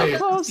the You're so voice.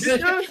 close.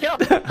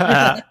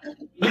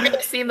 You made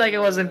it seem like it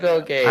wasn't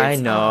Bill Gates. I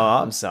know.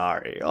 I'm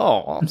sorry.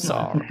 Oh, I'm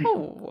sorry.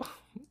 Oh.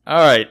 All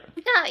right.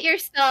 Not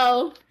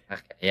yourself.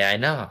 Okay, yeah, I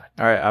know.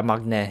 All right.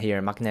 Magne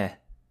here. Magne.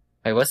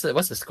 Wait, what's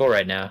the score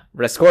right now?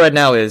 The score right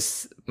now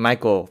is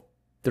Michael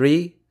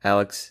 3,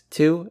 Alex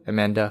 2,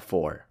 Amanda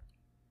 4.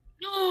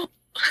 No.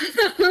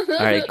 All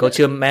right. Go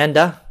to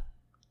Amanda.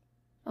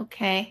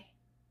 Okay.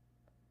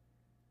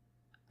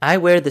 I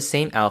wear the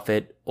same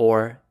outfit,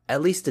 or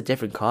at least a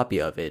different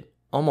copy of it,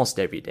 almost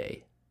every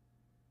day.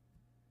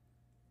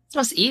 This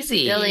was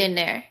easy.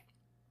 Billionaire.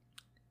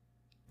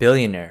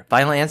 Billionaire.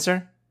 Final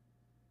answer?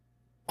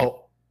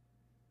 Oh.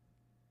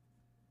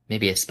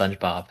 Maybe a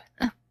SpongeBob.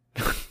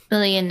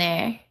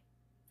 Billionaire.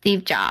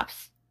 Steve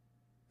Jobs.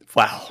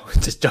 Wow.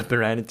 Just jumping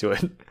right into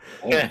it.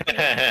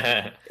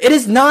 It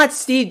is not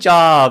Steve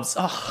Jobs.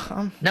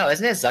 Oh, No,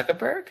 isn't it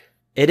Zuckerberg?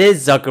 it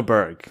is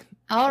Zuckerberg.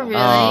 Oh, really?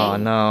 Oh,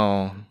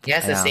 no. He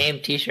has the Yeah. same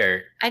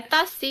T-shirt. I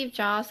thought Steve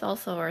Jobs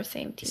also wore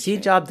same t-shirt.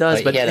 Steve Jobs does,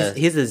 But but he had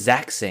he's the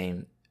exact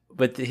same.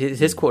 But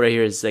his quote right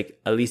here is like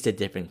at least a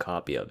different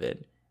copy of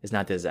it. It's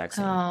not the exact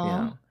same. Oh. You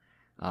know?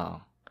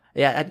 Oh.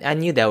 Yeah, I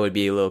knew that would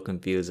be a little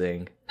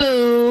confusing.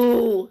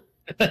 Boo!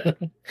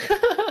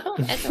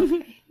 That's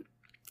okay.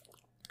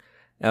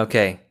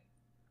 Okay.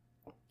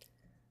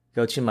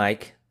 Go to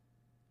Mike.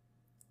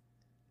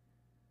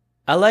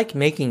 I like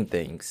making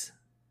things.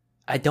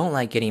 I don't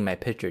like getting my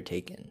picture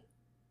taken.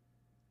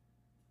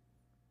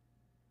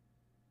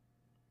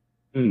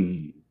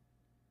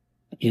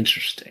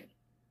 Interesting.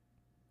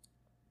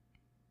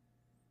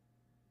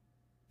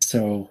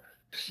 So,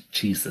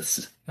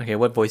 Jesus. Okay,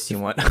 what voice do you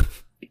want?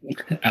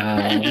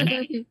 Um,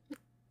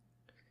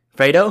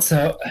 Fredo?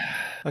 so,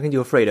 I can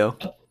do a Fredo.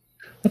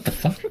 what the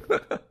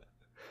fuck?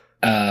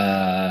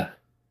 Can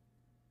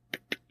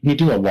you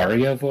do a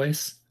Wario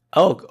voice?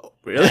 Oh,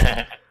 really?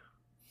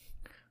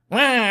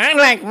 I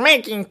like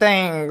making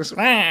things.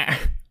 I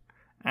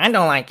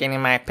don't like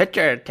getting my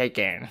picture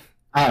taken.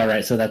 All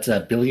right, so that's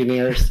a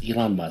billionaire's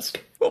Elon Musk.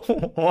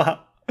 Wow.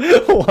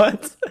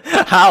 What?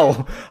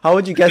 How? How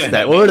would you guess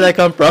that? Where did that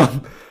come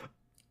from?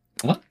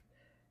 What?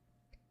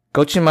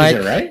 Coach Is Mike,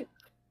 it right?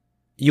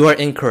 you are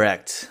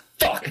incorrect.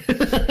 Fuck.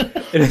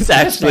 It is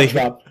actually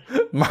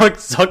SpongeBob. Mark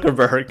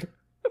Zuckerberg.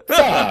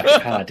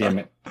 Fuck. God damn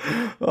it.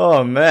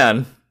 Oh,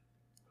 man.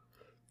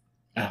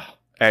 Oh, All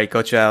right,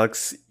 Coach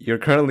Alex, you're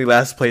currently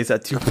last place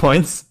at 2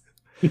 points.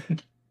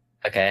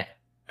 Okay.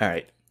 All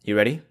right, you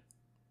ready?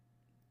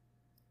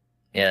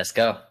 Yeah, let's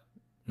go.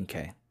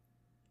 Okay.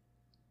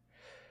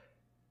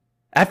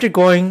 After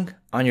going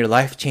on your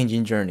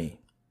life-changing journey,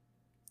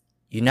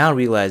 you now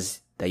realize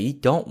that you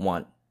don't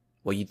want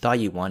what you thought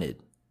you wanted.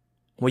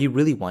 What you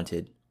really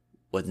wanted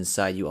was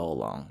inside you all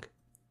along.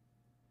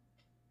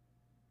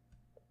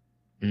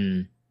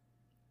 Hmm.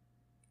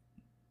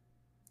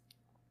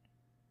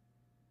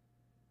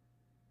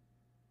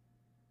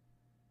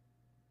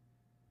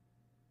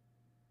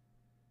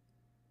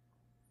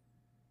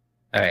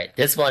 All right,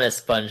 this one is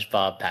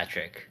SpongeBob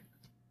Patrick.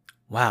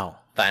 Wow.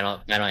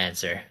 Final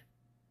answer.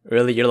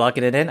 Really? You're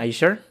locking it in? Are you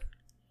sure?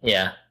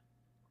 Yeah.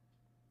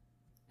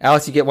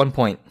 Alex, you get 1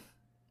 point.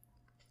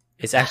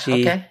 It's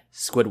actually Okay.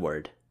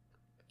 Squidward.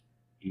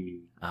 mm.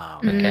 Oh,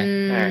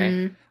 Okay, alright.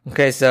 Mm,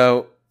 Okay,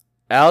 so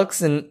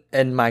Alex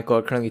and Michael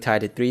are currently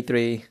tied at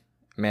 3-3.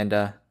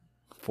 Amanda,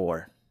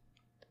 4.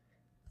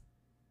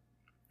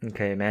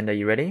 Okay, Amanda,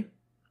 you ready?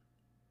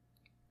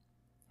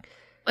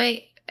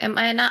 Wait, am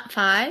I not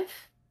 5?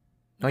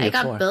 No, I you're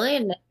got 4.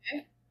 billionaire.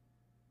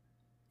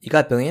 You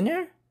got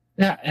billionaire?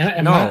 Yeah,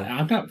 I'm No.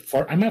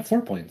 I'm at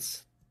 4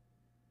 points.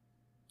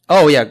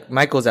 Oh yeah,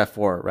 Michael's at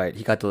 4, right?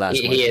 He got the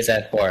last one. He is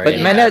at 4. But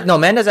yeah.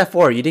 Amanda's at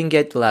 4. You didn't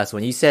get the last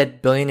one. You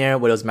said billionaire.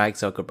 What was Mark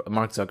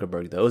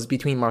Zuckerberg though? It was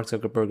between Mark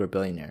Zuckerberg or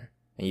billionaire,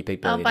 and you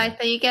picked Oh, but I billionaire.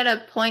 thought you get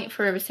a point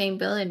for saying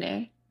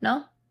billionaire.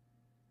 No?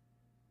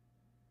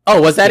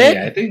 Oh, was that Yeah,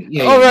 it? I think.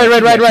 Yeah, Oh, yeah,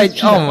 right.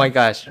 yeah, Oh my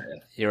gosh,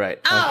 you're right.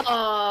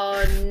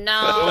 Oh,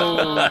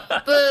 no.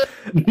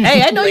 Boo.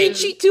 Hey, I know you Wait.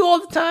 cheat too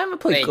all the time. I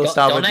play Wait, Ghost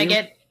don't with I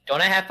you.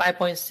 don't I have 5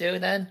 points too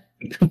then?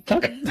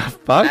 Fuck. The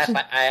fuck?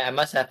 I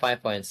must have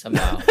 5 points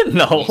somehow.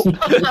 No.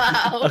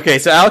 Wow. Okay,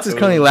 so Alex is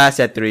currently last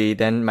at 3,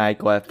 then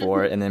Michael at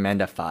 4, and then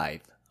Amanda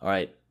 5. All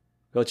right,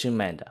 go to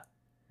Amanda.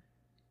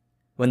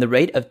 When the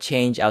rate of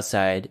change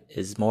outside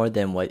is more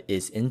than what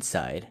is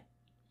inside,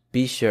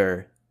 be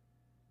sure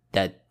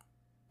that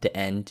the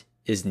end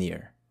is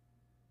near.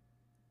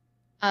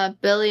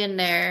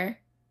 Billionaire.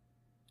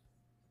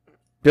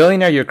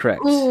 Billionaire, you're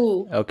correct.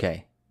 Ooh.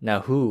 Okay.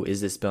 Now, who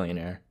is this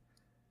billionaire?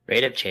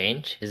 Rate of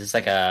change? Is this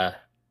like a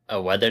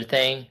weather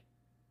thing?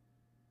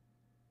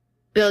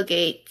 Bill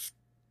Gates.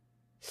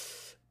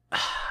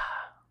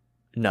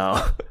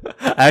 No.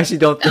 I actually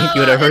don't think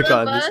you would ever Elon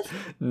gotten this.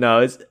 Musk?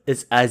 No,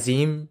 it's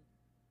Azim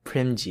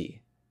Primji,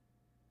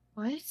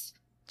 What?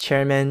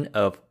 chairman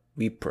of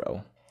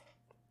Wipro.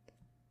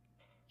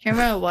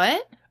 Camera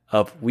what?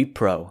 Of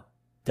Wipro.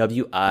 What's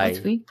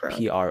Wipro?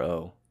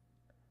 WIPRO.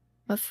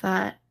 What's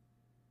that?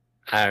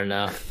 I don't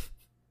know.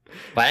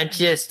 Why don't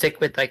you just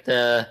stick with like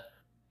the,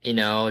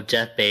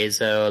 Jeff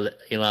Bezos,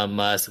 Elon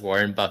Musk,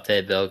 Warren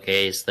Buffett, Bill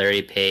Gates,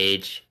 Larry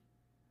Page,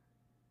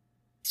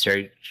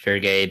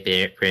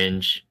 Sergey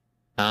Brin,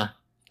 huh?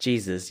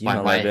 Jesus, you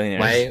know a lot of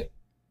billionaires.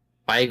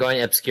 Why are you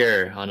going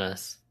obscure on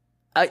us?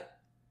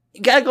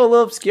 You gotta go a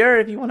little obscure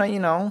if you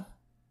wanna,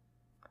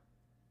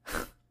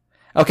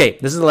 Okay,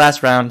 this is the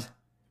last round.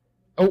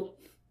 Oh,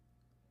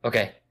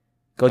 okay.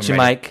 Go I'm to ready.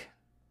 Mike.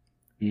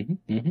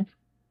 Mm-hmm.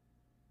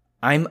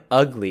 I'm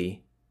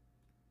ugly,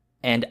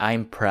 and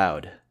I'm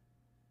proud.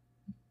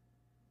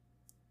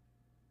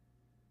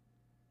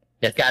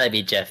 It's gotta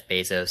be Jeff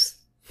Bezos.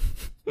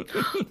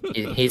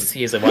 he's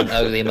the one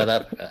ugly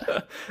mother.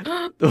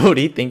 Would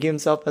he think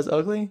himself as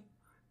ugly?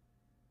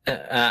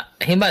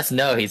 He must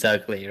know he's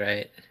ugly,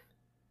 right?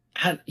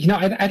 I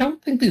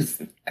don't think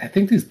these. I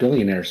think these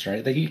billionaires,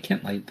 right? That you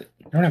can't you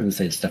don't have to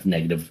say stuff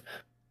negative.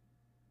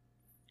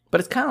 But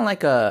it's kind of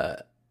like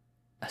a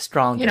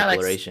strong Like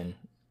declaration.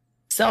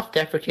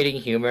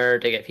 Self-deprecating humor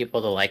to get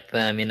people to like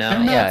them, I'm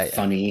not Yeah,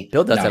 funny.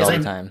 Bill does that all the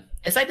I'm- time.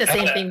 It's like the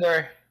same thing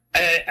where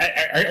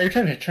Are you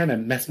trying to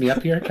mess me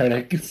up here?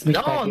 Trying to sneak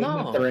No, back in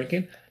no. with the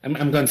ranking?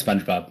 I'm going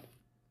SpongeBob.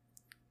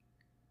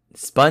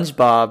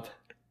 SpongeBob,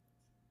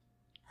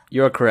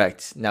 you're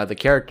correct. Now the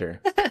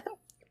character.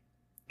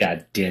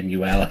 God damn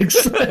you,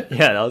 Alex.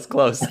 Yeah, that was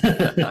close.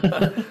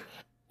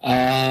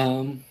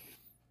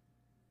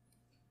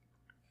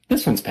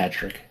 This one's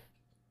Patrick.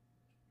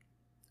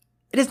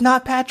 It is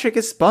not Patrick,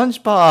 it's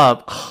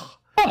SpongeBob.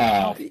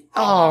 Oh,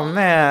 Oh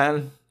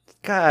man.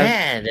 God.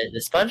 man, the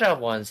SpongeBob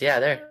ones, yeah,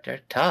 they're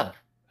tough.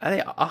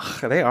 They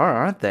are,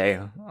 aren't they?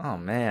 Oh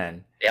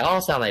man. They all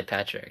sound like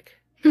Patrick.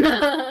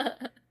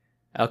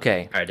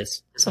 Okay. All right,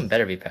 this one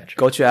better be Patrick.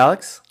 Go to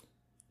Alex.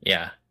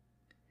 Yeah.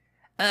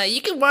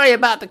 You can worry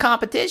about the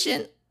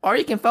competition, or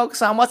you can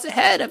focus on what's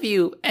ahead of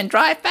you and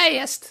drive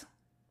fast.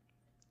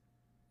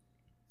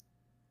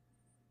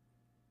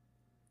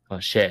 Oh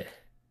shit.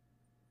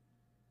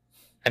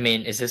 I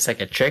mean, is this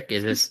like a trick?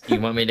 Is this you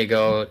want me to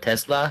go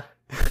Tesla?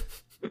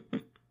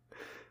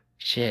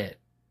 Shit.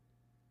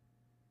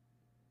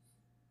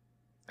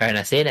 All right,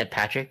 now say it in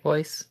Patrick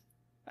voice.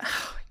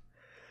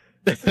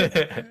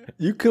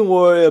 You can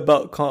worry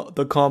about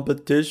the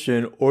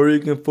competition, or you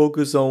can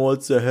focus on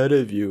what's ahead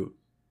of you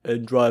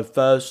and drive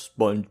fast,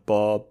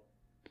 SpongeBob.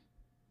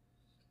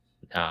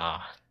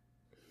 Ah,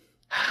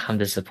 I'm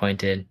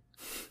disappointed.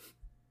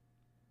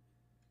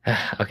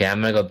 Okay,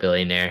 I'm gonna go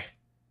billionaire.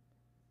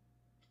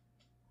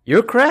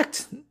 You're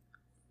correct.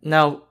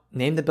 Now,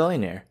 name the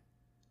billionaire.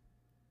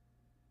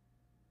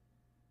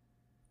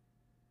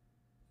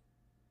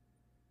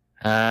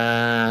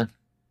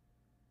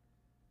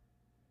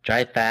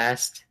 Drive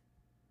fast.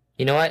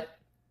 You know what?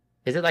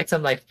 Is it like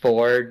some like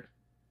Ford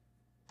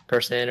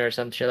person or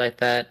some shit like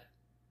that?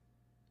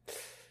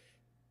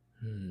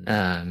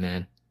 Ah,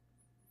 man.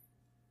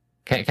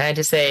 Can I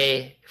just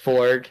say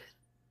Ford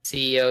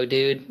CEO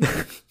dude?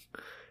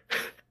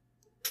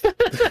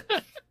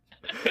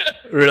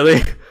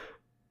 Really?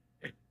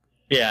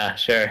 Yeah,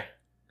 sure.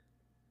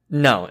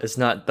 No, it's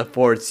not the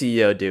Ford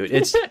CEO dude.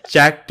 It's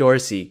Jack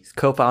Dorsey,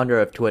 co-founder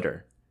of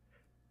Twitter.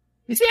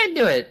 You see, I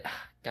knew it.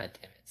 God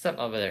damn it.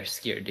 Something over there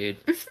scared, dude.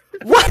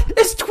 What?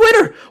 It's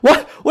Twitter!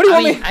 What? What do you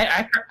I want mean,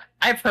 me?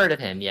 I've heard of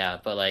him, yeah,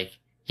 but like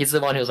he's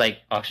the one who's like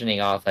auctioning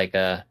off like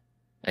a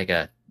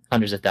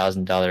hundreds of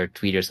 $1,000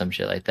 tweet or some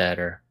shit like that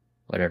or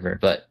whatever.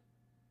 But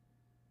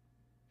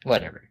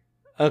whatever.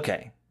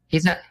 Okay.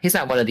 He's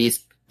not one of these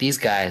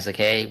guys,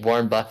 okay?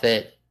 Warren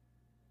Buffett,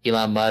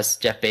 Elon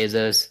Musk, Jeff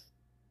Bezos,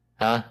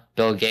 huh?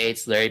 Bill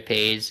Gates, Larry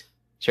Page,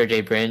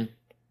 Sergey Brin.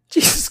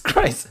 Jesus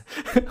Christ.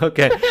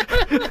 Okay.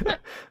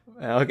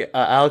 Okay,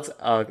 Alex.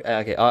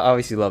 Okay, I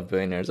obviously love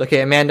billionaires.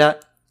 Okay, Amanda,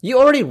 you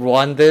already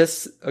won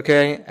this.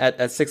 Okay,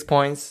 at 6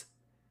 points.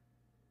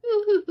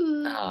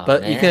 Oh,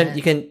 But man.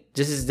 you can.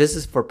 This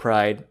is for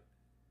pride.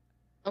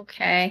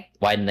 Okay.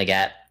 Widen the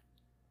gap.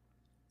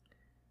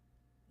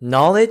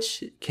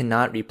 Knowledge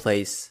cannot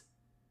replace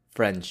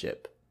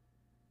friendship.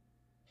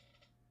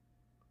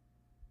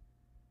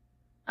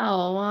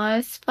 Oh,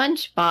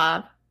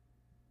 SpongeBob.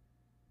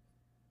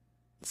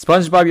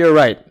 SpongeBob, you're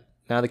right.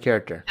 Now the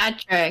character.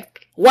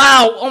 Patrick.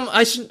 Wow.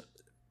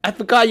 I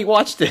forgot you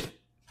watched it.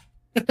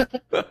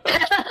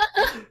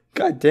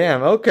 God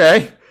damn.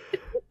 Okay.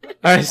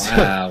 All right. So,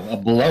 wow, a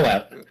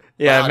blowout.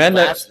 yeah, Wow,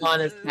 Amanda. The last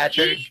one is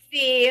Patrick.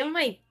 Easy. Oh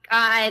my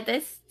god.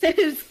 This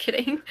is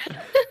kidding.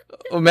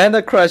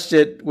 Amanda crushed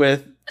it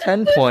with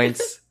 10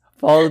 points,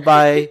 followed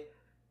by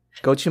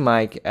Go to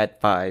Mike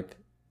at 5,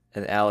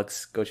 and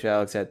Alex, Go to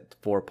Alex at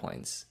 4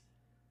 points.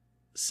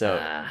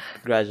 So,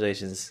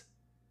 congratulations,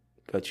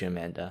 Coach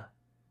Amanda.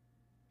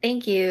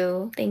 Thank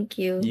you. Thank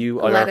you.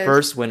 You are our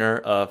first winner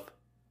of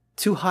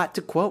Too Hot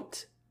to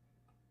Quote.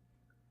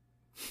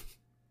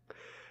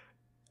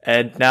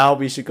 And now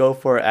we should go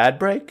for an ad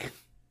break.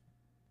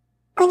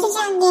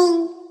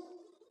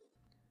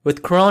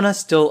 With Corona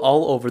still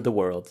all over the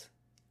world,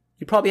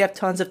 you probably have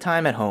tons of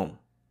time at home.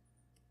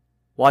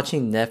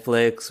 Watching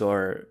Netflix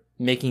or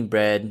making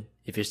bread,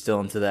 if you're still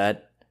into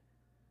that.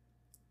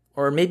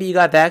 Or maybe you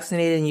got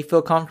vaccinated and you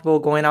feel comfortable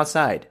going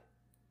outside.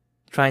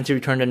 Trying to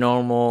return to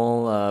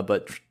normal,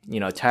 but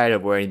tired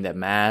of wearing that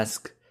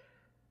mask.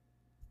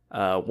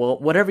 Well,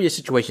 whatever your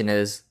situation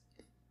is,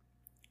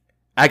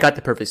 I got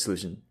the perfect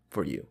solution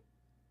for you.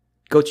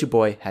 Gochu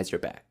Boy has your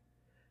back.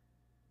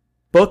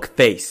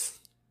 Bookface.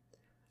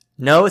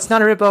 No, it's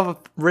not a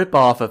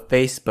rip-off of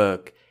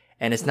Facebook,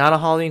 and it's not a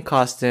Halloween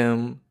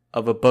costume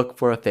of a book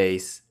for a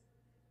face.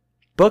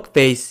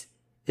 Bookface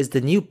is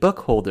the new book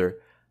holder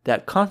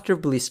that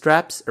comfortably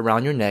straps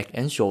around your neck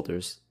and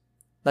shoulders,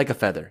 like a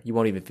feather, you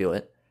won't even feel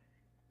it,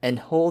 and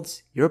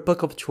holds your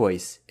book of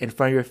choice in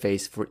front of your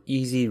face for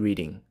easy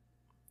reading.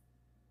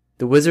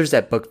 The wizards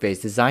at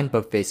Bookface designed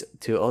Bookface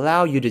to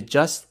allow you to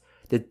adjust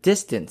the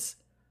distance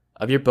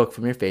of your book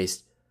from your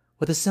face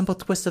with a simple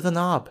twist of the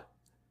knob.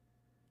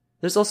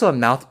 There's also a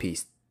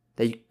mouthpiece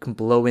that you can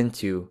blow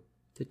into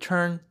to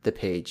turn the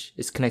page.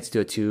 It's connected to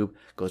a tube,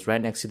 goes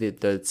right next to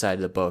the side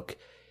of the book.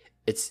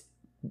 It's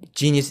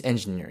genius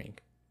engineering.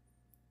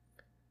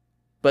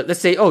 But let's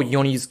say, you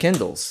only use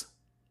Kindles.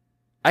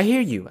 I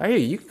hear you.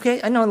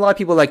 Okay, I know a lot of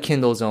people like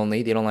Kindles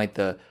only. They don't like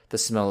the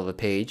smell of a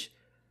page.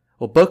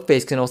 Well,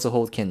 Bookface can also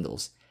hold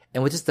Kindles.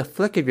 And with just a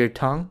flick of your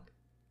tongue,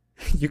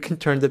 you can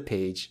turn the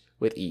page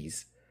with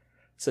ease.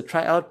 So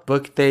try out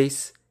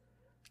Bookface.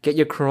 Get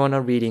your Corona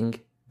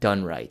reading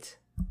done right.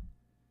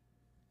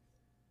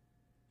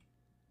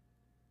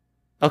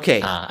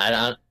 Okay.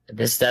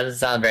 This doesn't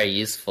sound very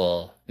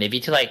useful. Maybe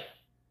to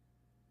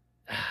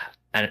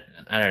I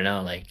don't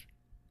know,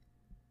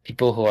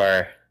 people who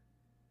are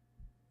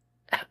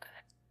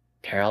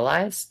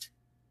paralyzed?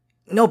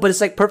 No, but it's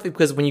perfect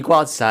because when you go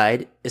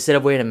outside, instead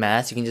of wearing a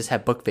mask, you can just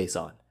have Bookface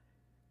on.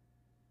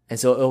 And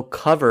so it'll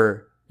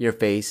cover your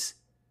face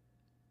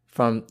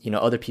from,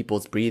 other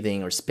people's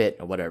breathing or spit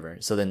or whatever.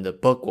 So then the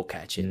book will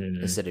catch it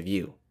instead of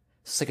you.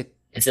 So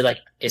it's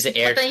is it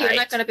airtight? But then you're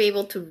not going to be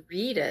able to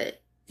read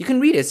it. You can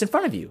read it. It's in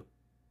front of you.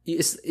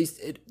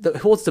 It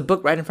holds the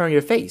book right in front of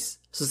your face.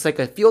 So it's like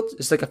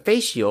a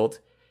face shield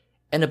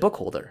and a book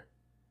holder.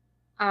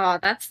 Oh,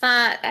 that's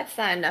not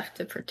enough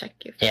to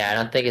protect you. Yeah, I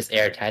don't think it's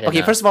airtight Okay,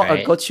 enough, first of all,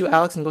 right? Gochu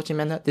Alex and Gochu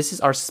Amanda, this is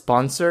our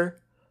sponsor.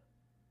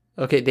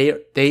 Okay,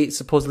 they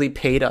supposedly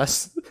paid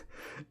us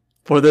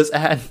for this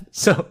ad,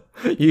 so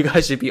you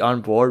guys should be on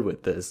board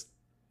with this.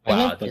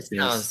 Wow, this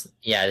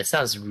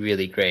sounds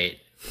really great.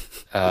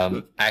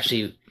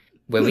 Actually,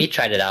 when we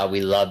tried it out,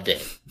 we loved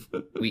it.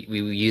 We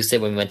used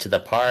it when we went to the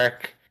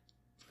park.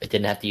 We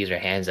didn't have to use our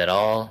hands at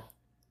all.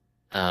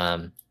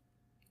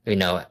 We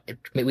had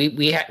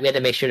to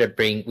make sure to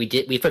bring.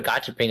 We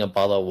forgot to bring a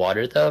bottle of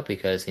water though,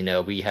 because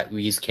we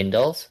use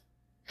Kindles,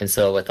 and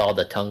so with all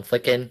the tongue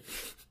flicking,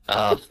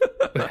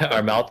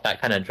 our mouth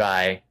got kind of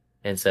dry,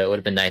 and so it would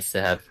have been nice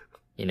to have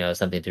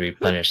something to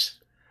replenish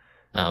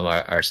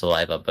our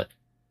saliva.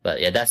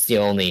 But yeah, that's the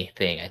only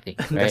thing I think.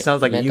 Right? That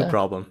sounds like Amanda? a you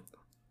problem.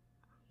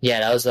 Yeah,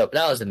 that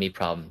was a me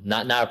problem,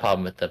 not a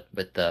problem with the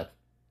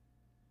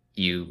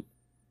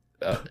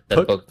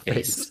book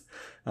face.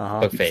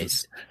 Book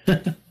face.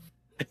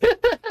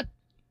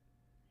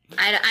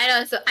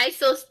 I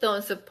still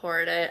don't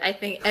support it. I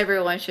think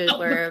everyone should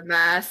wear a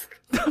mask.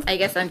 I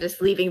guess I'm just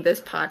leaving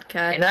this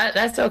podcast. And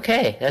that's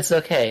okay. That's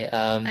okay.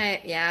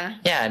 Yeah.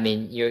 Yeah, I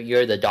mean,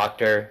 you're the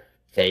doctor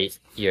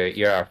face.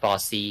 You're our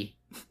Fossey.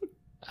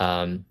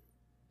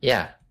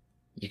 Yeah,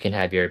 you can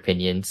have your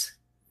opinions.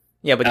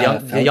 Yeah, but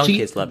the young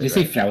kids love it. Did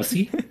you say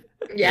Fauci?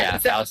 Yeah,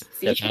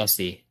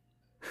 Fauci.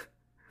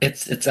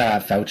 It's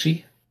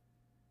Fauci.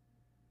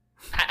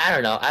 I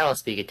don't know. I don't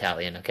speak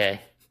Italian.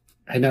 Okay.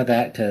 I know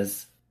that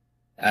because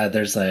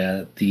there's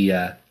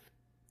the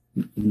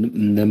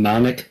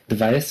mnemonic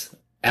device.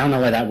 I don't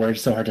know why that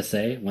word's so hard to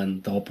say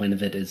when the whole point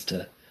of it is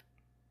to.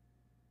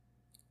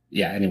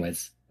 Yeah.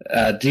 Anyways,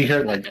 do you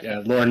hear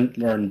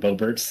Lauren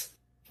Boebert's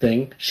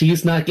thing?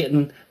 She's not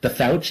getting the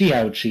Fauci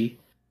ouchie.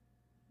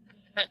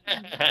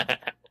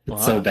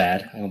 It's so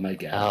bad. Oh my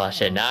god. Oh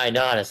shit! Now I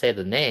know how to say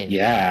the name.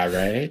 Yeah.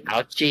 Right.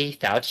 Fauci.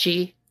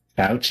 Fauci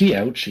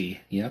ouchie.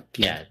 Yep.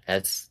 Yeah.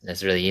 That's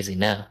really easy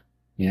now.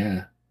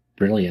 Yeah.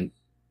 Brilliant.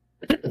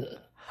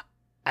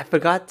 I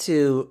forgot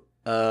to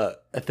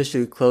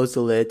officially close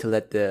the lid to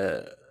let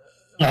the.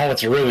 Oh,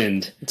 it's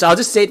ruined. So I'll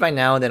just say it right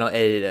now, and then I'll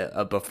edit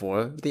it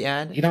before the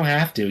ad. You don't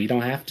have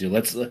to.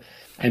 Let's.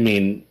 I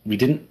mean, we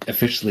didn't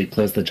officially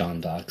close the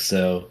John doc,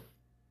 so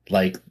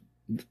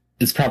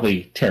it's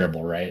probably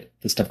terrible, right?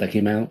 The stuff that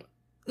came out.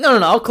 No.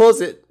 I'll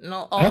close it.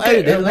 No, I'll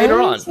edit it later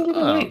on. It's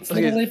a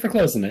little late for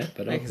closing it,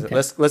 but okay.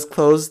 Let's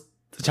close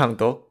the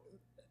Changdo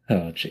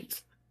Oh,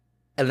 jeez.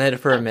 and let it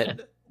for a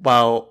minute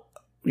while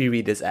we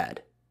read this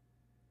ad.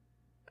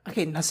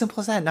 Okay, not simple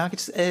as that. Now I can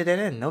just edit it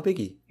in. No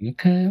biggie.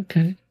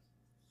 Okay.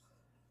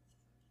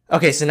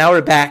 Okay, so now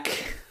we're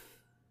back.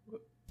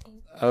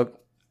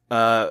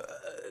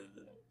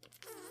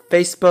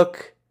 Facebook.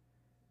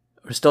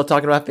 We're still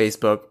talking about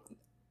Facebook.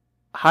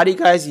 How do you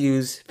guys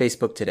use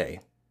Facebook today?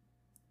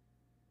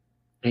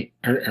 Wait,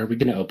 are we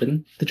gonna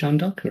open the John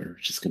Doc or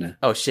just gonna?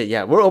 Oh shit,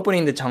 yeah. We're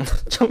opening the Chung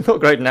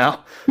Book right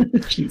now.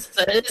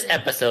 So this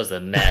episode's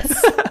a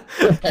mess.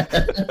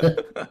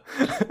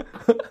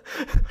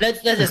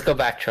 Let's just go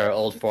back to our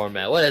old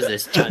format. What is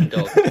this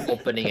Chando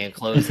opening and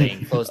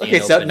closing? Okay,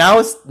 and so opening?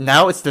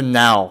 now it's the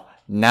now.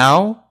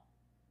 Now,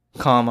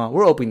 comma,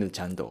 we're opening the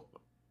Chando.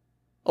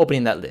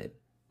 Opening that lid.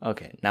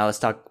 Okay, now let's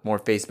talk more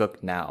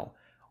Facebook now.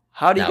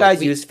 How do you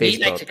guys use Facebook?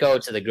 We like to go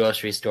to the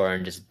grocery store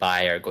and just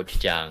buy our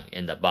gochujang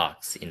in the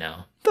box, you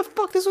know. The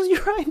fuck? This was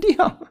your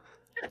idea.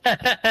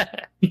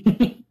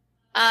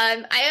 I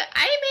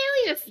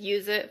mainly just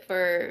use it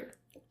for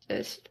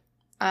just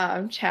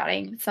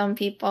chatting with some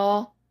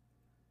people,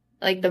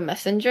 like the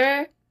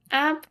Messenger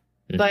app.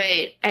 Mhm.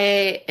 But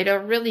I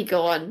don't really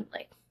go on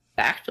like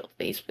the actual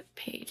Facebook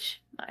page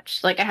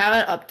much. Like I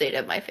haven't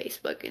updated my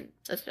Facebook in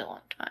such a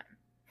long time,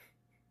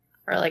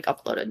 or like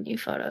uploaded new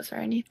photos or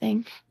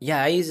anything.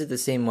 Yeah, I use it the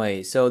same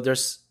way. So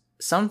there's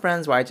some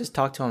friends where I just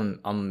talk to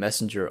them on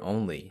Messenger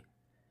only,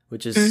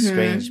 which is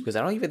strange because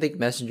I don't even think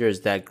Messenger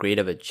is that great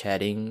of a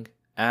chatting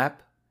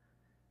app.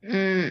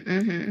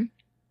 Mm-hmm.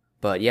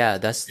 But yeah,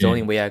 that's the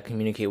only way I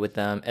communicate with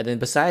them. And then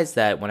besides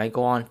that, when I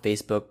go on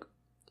Facebook,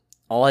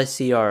 all I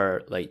see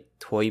are like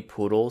toy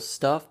poodle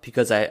stuff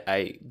because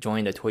I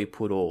joined a toy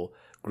poodle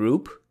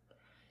group.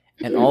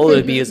 And all it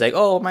would be is like,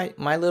 oh,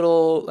 my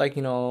little, like,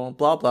 you know,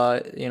 blah,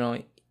 blah, you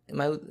know,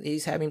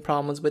 he's having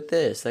problems with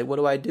this. Like, what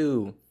do I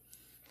do?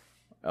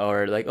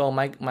 Or like, oh,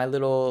 my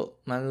little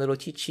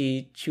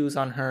Chichi chews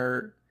on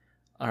her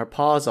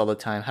paws all the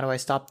time. How do I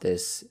stop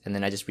this? And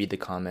then I just read the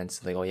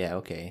comments like, oh yeah,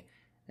 okay.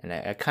 And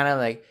I kind of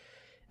like,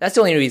 that's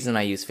the only reason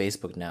I use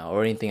Facebook now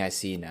or anything I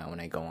see now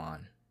when I go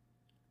on.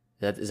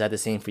 Is that the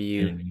same for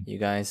you, you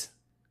guys?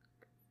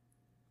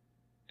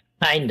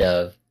 Kind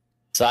of.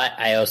 So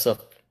I also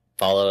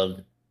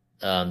followed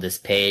this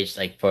page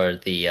like for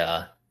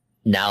the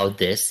Now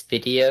This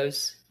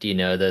videos. Do you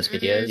know those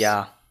videos?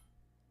 Yeah.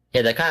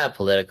 Yeah, they're kind of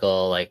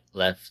political, like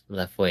left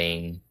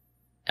wing.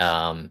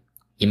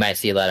 You might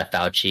see a lot of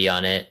Fauci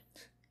on it.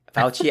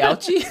 Fauci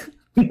ouchie?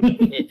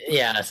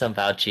 Yeah, some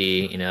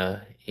Fauci, you know,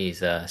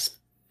 he's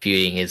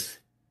spewing his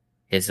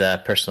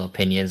personal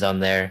opinions on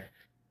there.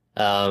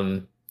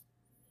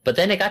 But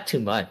then it got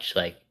too much.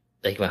 Like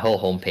my whole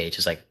homepage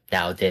is like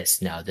now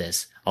this,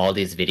 all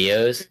these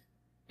videos.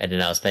 And then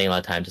I was spending a lot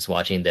of time just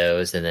watching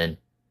those and then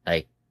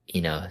like,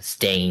 you know,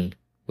 staying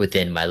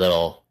within my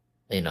little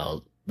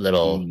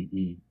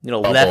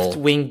left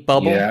wing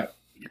bubble. Yeah.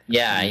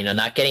 Yeah, you know,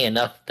 not getting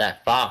enough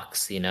that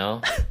Fox, you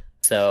know?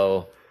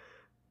 So,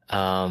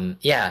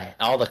 yeah,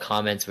 all the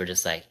comments were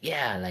just like,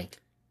 yeah, like,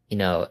 you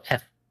know,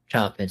 F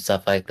Trump and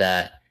stuff like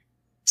that.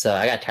 So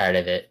I got tired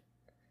of it.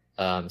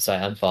 So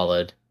I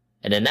unfollowed.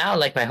 And then now,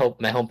 like, my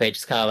homepage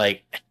is kind of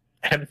like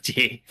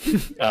empty.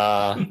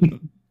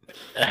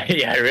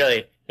 Yeah,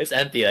 really, it's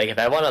empty. Like, if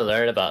I want to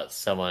learn about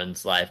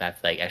someone's life, I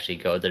have to, like, actually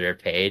go to their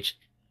page.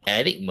 And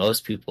I think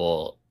most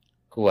people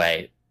who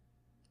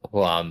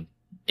I'm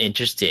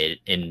interested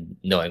in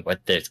knowing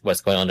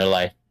what's going on in their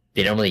life,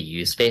 they don't really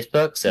use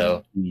Facebook.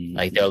 So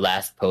like their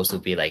last post will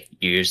be like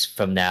years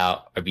from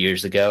now or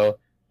years ago,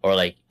 or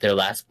like their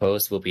last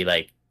post will be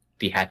like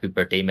the happy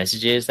birthday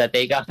messages that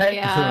they got.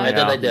 Yeah. And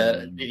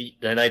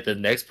then like the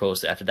next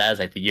post after that is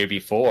like the year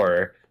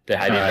before the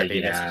happy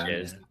birthday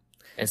messages.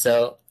 And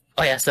so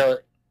like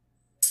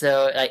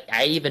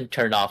I even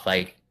turned off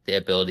like the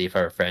ability for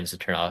our friends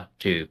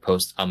to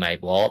post on my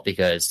wall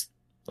because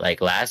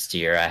like last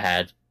year I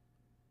had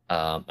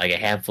like a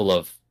handful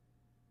of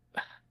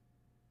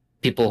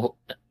people who,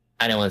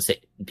 I don't want to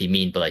say be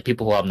mean, but like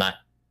people who I'm not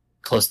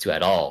close to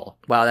at all.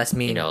 Wow, that's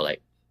mean. You know,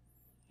 like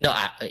no,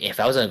 if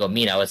I was gonna go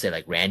mean, I would say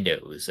like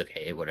randos,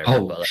 okay, whatever.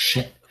 Oh but, like,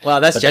 shit! Wow,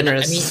 that's but then,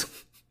 generous.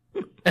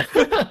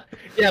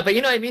 Yeah, but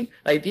you know what I mean?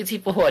 Like these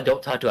people who I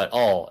don't talk to at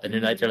all, and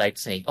then like they're like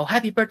saying, "Oh,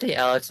 happy birthday,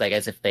 Alex!" Like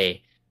as if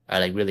they are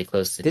like really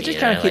close to They're me. just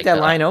trying to keep that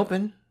line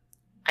open.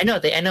 I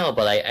know,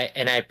 but like,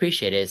 I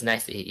appreciate it. It's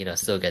nice to, you know,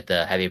 still get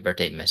the happy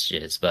birthday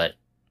messages, but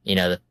you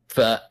know,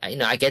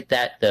 I get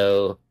that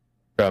though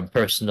from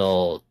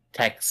personal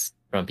texts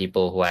from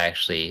people who I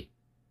actually,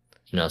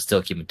 you know,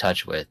 still keep in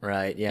touch with.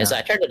 Right. Yeah. And so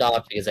I turned it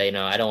off because I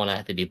don't want to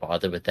have to be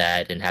bothered with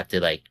that and have to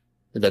like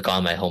look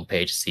on my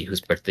homepage to see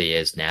whose birthday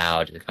is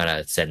now to kind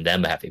of send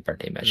them a happy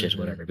birthday message,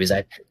 whatever. Because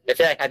I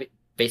feel like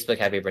Facebook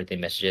happy birthday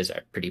messages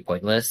are pretty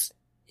pointless.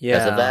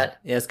 Because of that.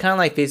 Yeah, it's kind of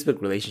like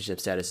Facebook relationship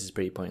status is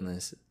pretty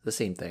pointless. The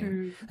same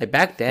thing. Like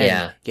back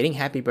then, getting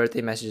happy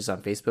birthday messages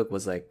on Facebook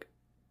was a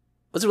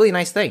really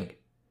nice thing.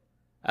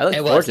 I look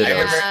forward to those.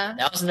 Yeah.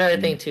 That was another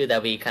thing too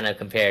that we kind of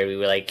compared. We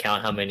would like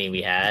count how many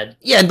we had.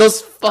 Yeah, and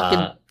those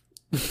fucking.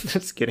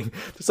 Just kidding.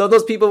 So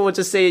those people would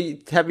just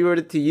say happy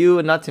birthday to you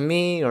and not to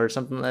me or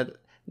something like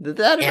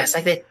that. Yeah, it's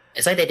like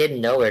It's like they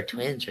didn't know we're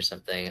twins or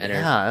something. I don't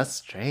Yeah, that's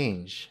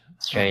strange.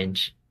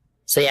 Strange.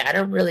 So yeah, I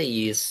don't really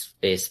use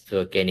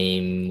Facebook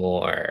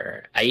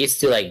anymore. I used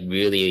to like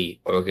really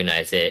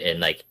organize it and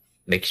like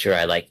make sure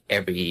I like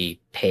every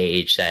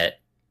page that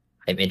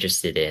I'm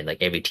interested in,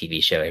 like every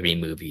TV show, every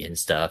movie and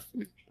stuff,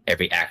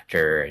 every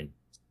actor and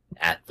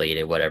athlete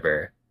and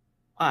whatever.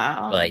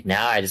 Wow. But like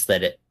now I just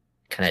let it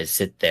kind of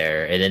sit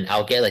there and then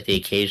I'll get like the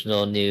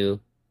occasional new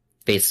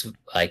face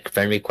like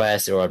friend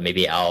request or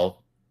maybe I'll,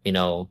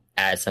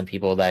 add some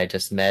people that I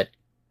just met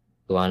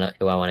who I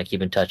want to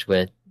keep in touch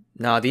with.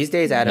 No, these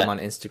days I add them on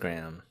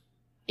Instagram.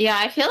 Yeah,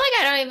 I feel like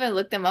I don't even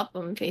look them up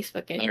on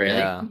Facebook anymore.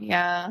 Really?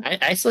 Yeah.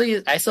 I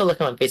still look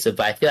on Facebook,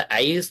 but I feel like I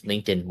use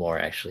LinkedIn more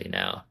actually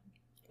now.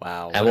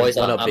 Wow. I'm what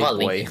a on big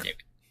boy. LinkedIn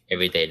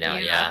every day now.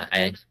 Yeah.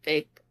 That's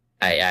big.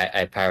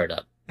 I powered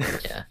up.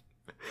 Yeah.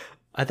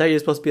 I thought you were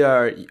supposed to be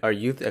our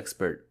youth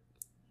expert.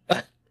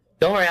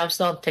 Don't worry, I'm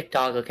still on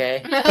TikTok,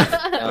 okay?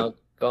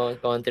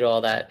 Going through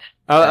all that.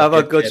 How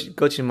about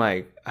Gochi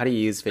Mike? How do you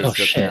use Facebook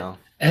shit. now?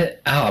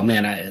 Oh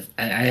man,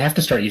 I have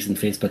to start using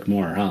Facebook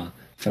more, huh?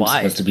 If I'm Why?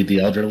 supposed to be the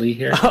elderly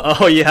here.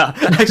 Oh yeah,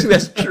 actually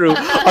that's true.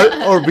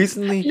 Or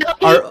recently, No,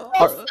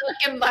 our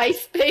stuck in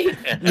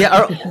MySpace.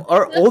 yeah,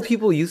 our old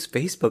people use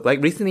Facebook.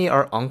 Like recently,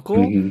 our uncle,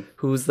 Mhm.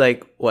 who's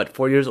like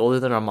 4 years older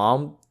than our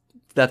mom,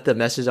 left a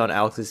message on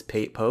Alex's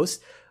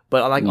post,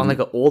 but on like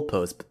an old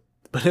post.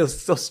 But it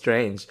was so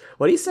strange.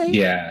 What do you say?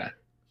 Yeah.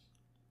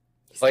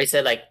 Well,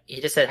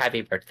 he just said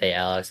happy birthday,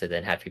 Alex, and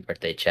then happy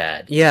birthday,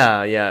 Chad.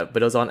 Yeah,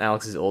 but it was on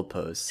Alex's old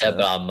post. Yeah, so-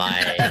 but on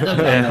my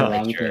Yeah.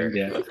 Wrong picture.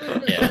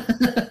 thing,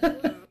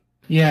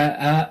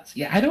 Yeah.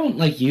 Yeah, I don't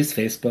like use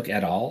Facebook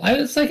at all. I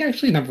was like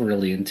actually never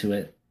really into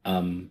it,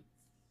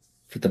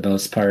 for the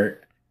most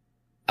part.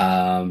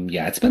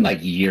 Yeah, it's been like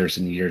years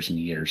and years and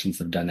years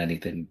since I've done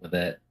anything with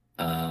it.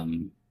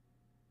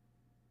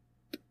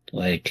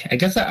 Like I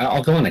guess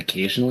I'll go on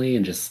occasionally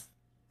and just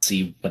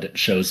see what it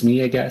shows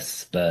me, I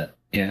guess. But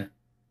yeah.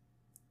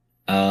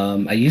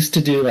 I used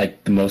to do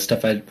like the most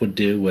stuff I would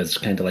do was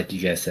kind of like you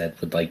guys said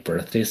with like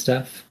birthday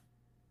stuff.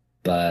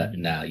 But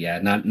no, yeah,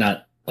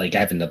 not like I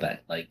haven't done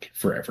that like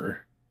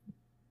forever.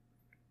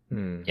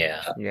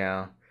 Yeah.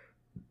 Yeah.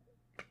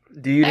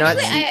 Do you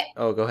Actually, not?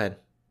 Oh, go ahead.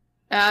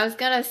 I was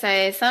gonna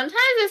say, sometimes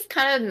it's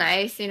kind of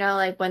nice,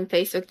 like when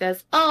Facebook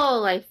does,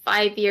 like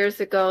 5 years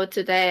ago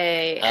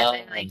today, and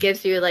then like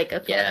gives you like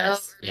a photo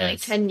Yes, from, like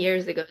yes. 10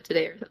 years ago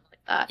today or something like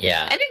that.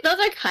 Yeah. I think those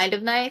are kind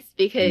of nice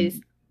because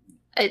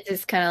it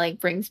just kind of like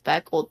brings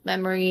back old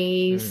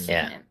memories.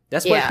 Yeah. and-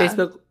 That's what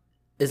Facebook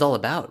is all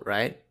about,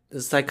 right?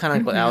 It's like kind of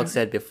like what Alex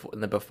said before in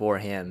the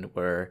beforehand,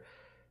 where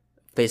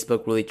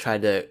Facebook really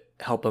tried to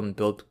help him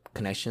build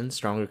connections,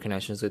 stronger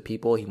connections with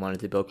people he wanted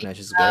to build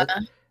connections with.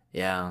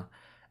 Yeah.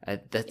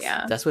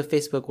 That's what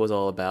Facebook was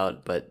all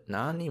about, but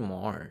not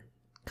anymore.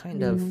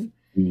 Kind of,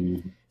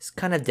 it's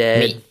kind of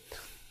dead.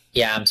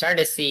 Yeah, I'm starting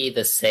to see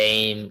the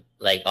same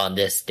like on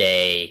this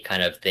day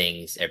kind of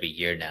things every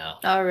year now.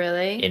 Oh,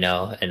 really?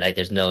 And like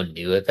there's no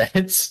new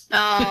events.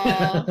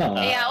 Oh,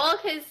 yeah. Well,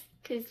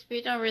 because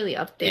we don't really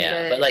update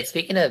Yeah, it. but like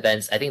speaking of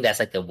events, I think that's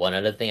like the one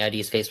other thing I'd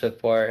use Facebook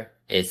for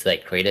is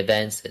like create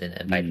events and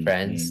then invite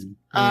friends.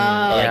 Oh,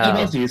 Like, Yeah. That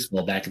even was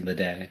useful back in the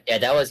day. Yeah,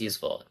 that was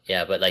useful.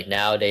 Yeah, but like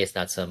nowadays,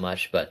 not so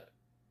much. But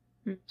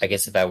I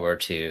guess if I were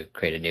to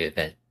create a new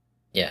event,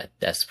 yeah,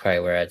 that's probably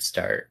where I'd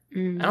start.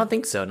 Mm. I don't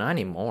think so. Not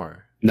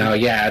anymore. No,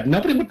 yeah,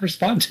 nobody would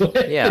respond to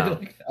it. Yeah.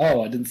 Like,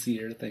 oh, I didn't see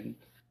your thing.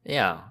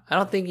 Yeah, I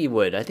don't think he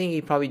would. I think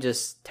he'd probably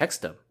just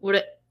text them. Would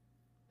it?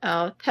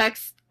 Oh,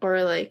 text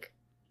or like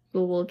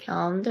Google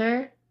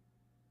Calendar?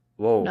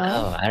 Whoa. No.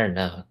 Oh, I don't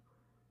know.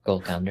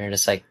 Google Calendar,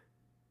 it's like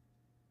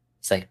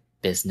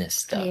business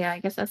stuff Yeah, I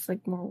guess that's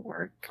like more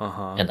work.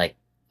 Uh-huh. and like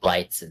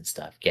flights and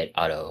stuff get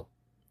auto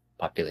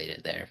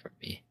populated there for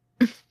me.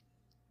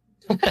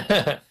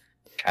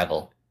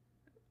 Travel.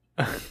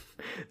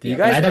 Do you Yeah, but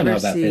guys I don't know ever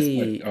about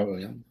see Facebook. Oh,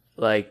 yeah.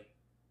 like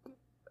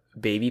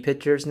baby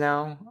pictures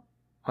now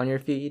on your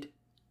feed?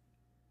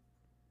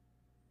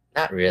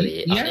 Not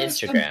really on Yeah,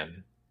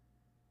 Instagram.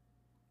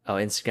 Oh,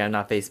 Instagram,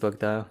 not Facebook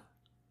though.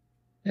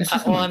 It's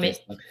just well, on I mean-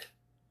 Facebook.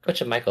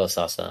 Coach Michael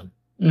saw some.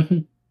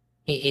 Mhm.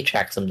 He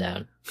tracks them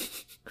down.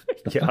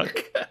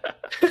 Yuck.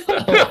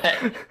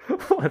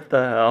 What? What the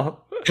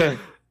hell?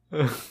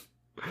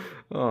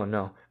 Oh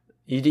no.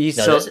 You No,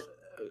 so there's-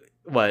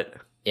 what?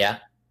 Yeah,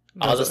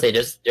 I'll just say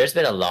there's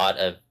been a lot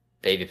of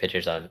baby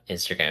pictures on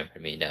Instagram for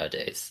me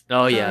nowadays.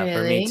 Oh yeah,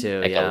 for me really?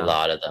 too. Like Yeah. a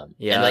lot of them.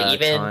 Yeah, and like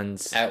even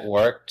tons. at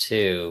work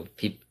too,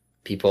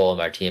 people on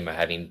our team are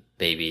having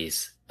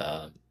babies.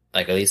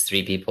 Like at least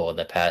 3 people in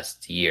the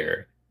past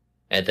year,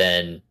 and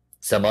then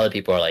some other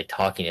people are like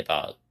talking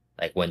about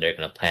like when they're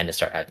gonna plan to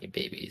start having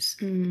babies.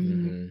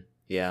 Mhm.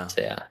 Yeah.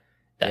 So yeah,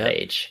 that Yep.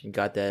 age. You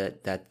got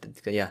that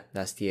yeah,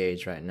 that's the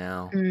age right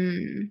now.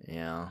 Mm.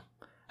 Yeah.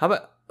 How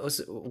about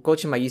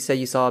Coach Mike, you said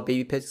you saw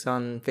baby pics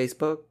on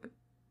Facebook?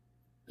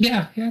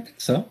 Yeah, I think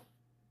so.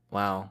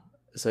 Wow.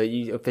 So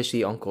you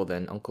officially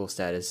uncle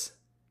status.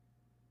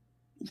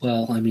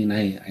 Well, I mean,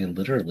 I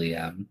literally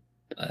am.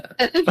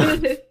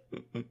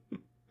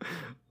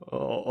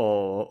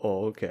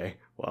 Okay.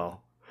 Wow.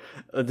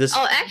 This.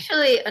 Oh,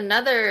 actually,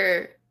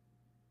 another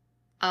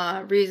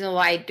reason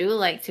why I do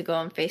like to go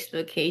on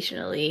Facebook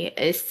occasionally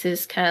is to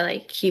just kind of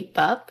like keep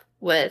up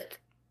with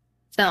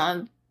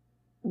some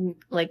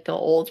like the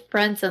old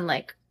friends and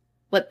like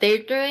what they're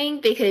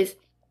doing, because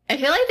I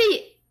feel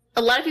like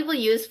a lot of people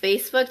use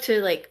Facebook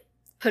to like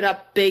put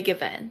up big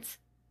events,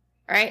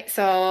 right?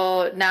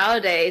 So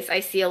nowadays I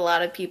see a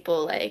lot of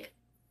people like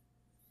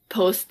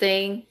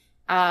posting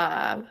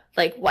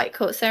like white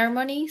coat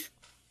ceremonies,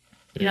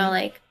 you know,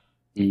 like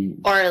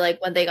or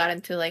like when they got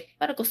into like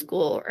medical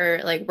school, or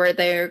like where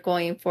they're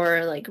going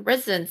for like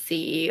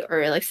residency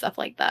or like stuff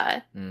like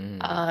that.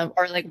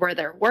 Or like where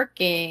they're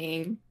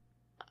working.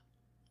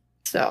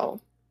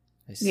 So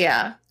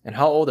yeah. And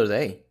how old are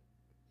they?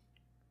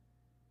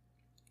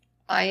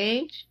 My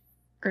age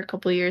or a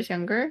couple years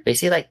younger.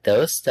 Basically, like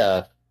those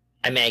stuff.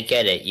 I mean, I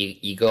get it.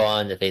 You go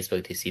on to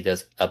Facebook to see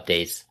those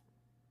updates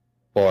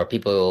for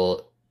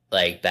people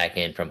like back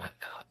in from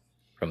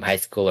high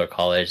school or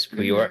college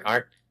who you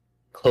aren't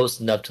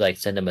close enough to like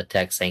send them a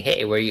text saying,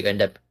 "Hey, where you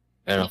end up,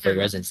 I don't know, for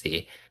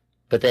residency."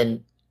 But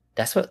then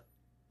that's what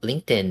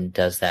LinkedIn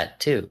does that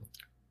too.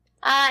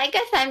 I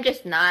guess I'm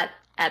just not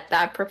at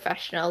that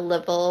professional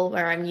level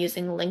where I'm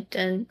using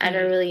LinkedIn. I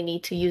don't really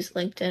need to use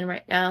LinkedIn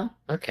right now.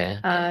 Okay.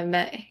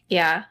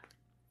 Yeah.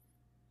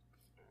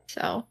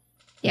 So,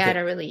 yeah, Okay. I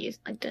don't really use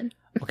LinkedIn.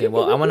 Okay,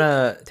 well, I want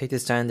to take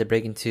this time to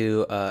break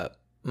into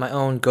my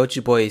own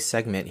Gochu Boy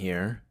segment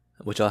here,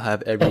 which I'll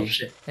have every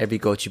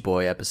Gochu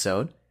Boy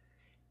episode.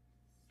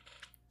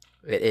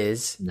 It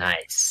is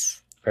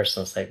nice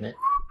personal segment.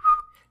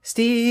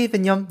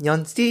 Steven Yum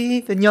Yum,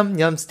 Steven Yum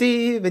Yum,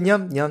 Steven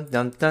Yum Yum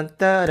Yum Dun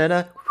Da Da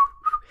Da.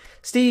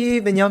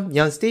 Steven Yum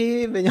Yum,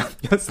 Steven Yum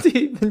Yum,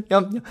 Steven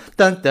Yum Yum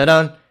Dun Da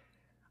Da.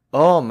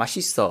 Oh,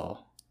 맛있어.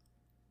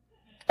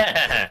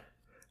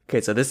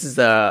 Okay, so this is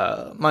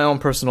my own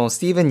personal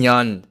Steven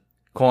Yeun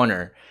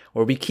corner,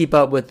 where we keep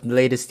up with the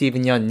latest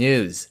Steven Yeun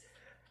news.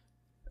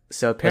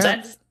 So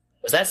apparently,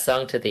 was that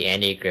sung to the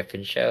Andy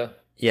Griffin show?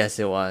 Yes,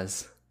 it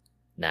was.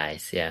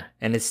 Nice, yeah.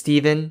 And it's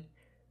Steven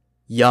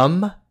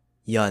Yeun.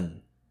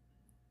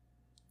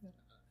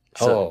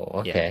 So,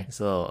 okay. Yeah, it's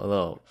a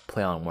little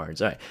play on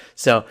words. All right.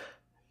 So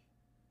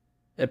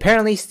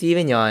apparently,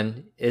 Steven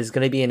Yeun is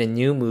going to be in a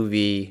new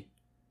movie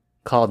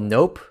called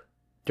Nope,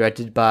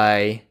 directed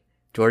by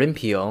Jordan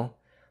Peele.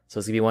 So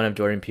it's going to be one of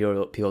Jordan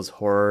Peele's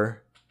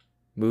horror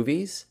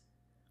movies,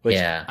 which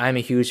I'm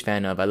a huge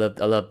fan of. I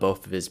love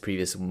both of his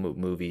previous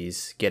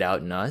movies, Get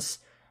Out and Us.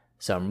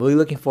 So I'm really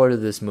looking forward to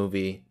this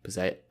movie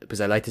because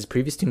I liked his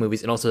previous two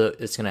movies, and also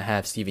it's going to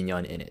have Steven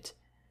Yeun in it,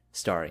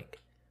 starring.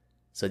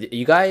 So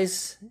you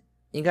guys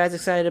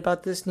excited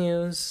about this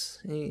news?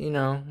 You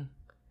know?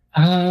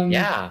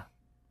 Yeah.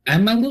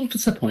 I'm a little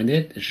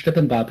disappointed. It should have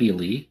been Bobby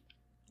Lee.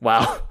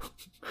 Wow.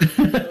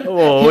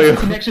 Whoa,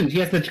 he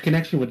has the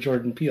connection with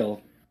Jordan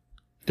Peele.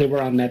 They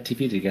were on Mad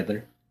TV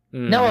together.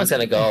 No one's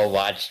gonna go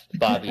watch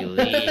Bobby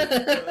Lee.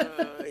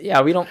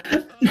 Yeah, we don't.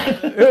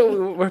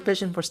 We're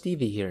fishing for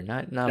Stevie here,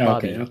 not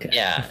Bobby. Okay.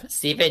 Yeah,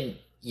 Steven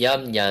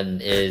Yeun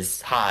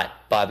is hot.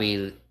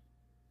 Bobby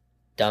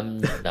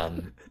Dum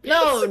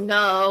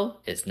No.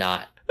 is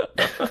not.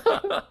 No,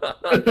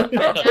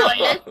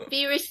 let's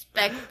be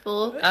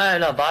respectful. I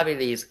don't know. Bobby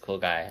Lee's a cool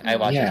guy. I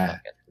watch him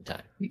at the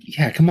time.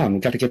 Yeah, come on. We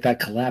got to get that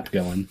collab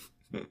going.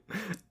 Be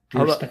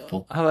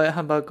respectful. How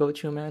about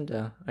Gochu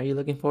Amanda? Are you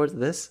looking forward to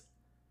this?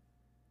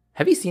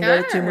 Have you seen the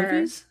other two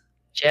movies?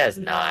 She has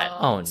not.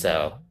 Oh, no.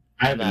 So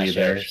I I'm haven't not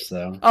either, sure.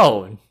 so.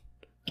 Oh.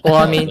 Well,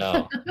 I mean,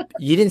 No.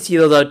 you didn't see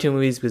those other two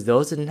movies because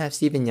those didn't have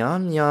Steven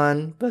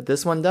Yeun, but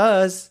this one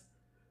does.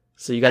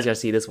 So you guys gotta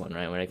see this one,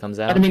 right, when it comes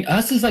out? I mean,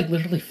 Us is like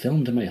literally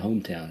filmed in my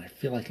hometown. I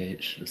feel like I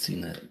should have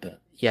seen that,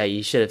 but. Yeah,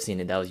 you should have seen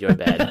it. That was your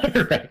bad.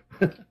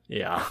 Right.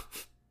 Yeah.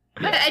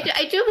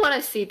 I do want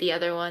to see the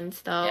other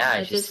ones, though. Yeah,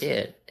 I should see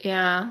it.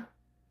 Yeah.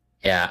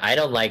 Yeah, I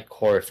don't like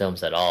horror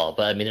films at all,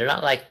 but I mean, they're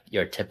not like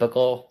your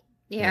typical.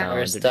 Yeah. No, Horror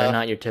they're stuff.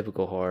 not your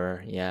typical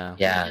horror. Yeah.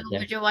 Yeah,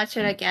 Would you watch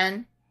it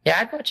again? yeah,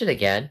 I'd watch it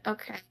again.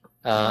 Okay.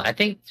 I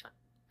think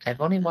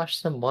I've only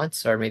watched them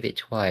once or maybe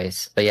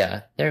twice, but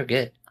yeah, they're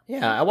good.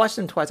 Yeah, I watched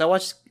them twice. I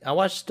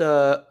watched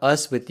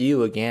Us with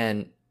you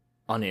again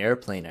on an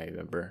airplane. I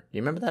remember. Do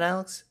you remember that,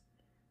 Alex?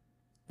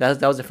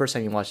 That was the first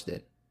time you watched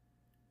it.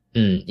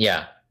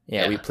 Yeah.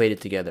 Yeah, we played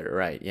it together.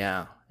 Right?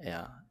 Yeah,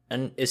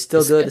 and it's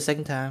still good the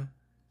second time.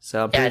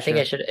 So I'm Yeah, I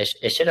pretty think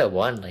it should have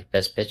won like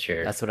Best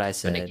Picture. That's what I when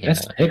said. it came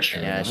Best out. Picture.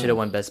 Yeah, it should have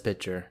won Best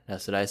Picture.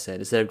 That's what I said.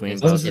 Instead of Green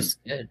It's Book. Book.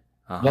 good.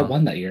 What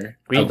won that year?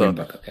 Green Book.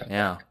 Okay.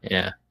 Yeah,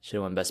 Yeah. should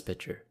have won Best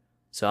Picture.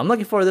 So I'm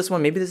looking forward to this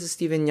one. Maybe this is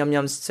Steven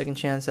Yum's second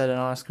chance at an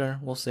Oscar.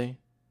 We'll see.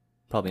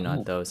 Probably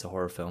not, though. It's a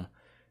horror film.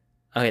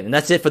 Okay, and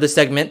that's it for this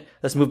segment.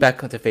 Let's move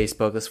back onto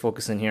Facebook. Let's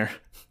focus in here.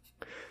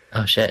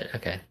 Oh shit.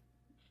 Okay.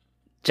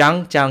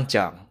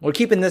 Zhang. We're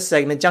keeping this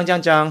segment. Zhang.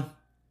 Zhang.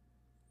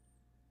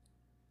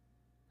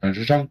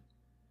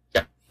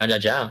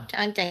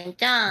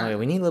 Okay,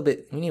 we need a little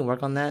bit. We need to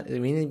work on that. We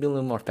need to be a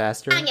little more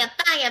faster. Let's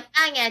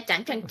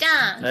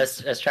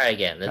try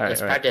again.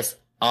 Let's All right. practice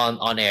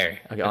on air.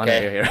 Okay, on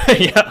air here.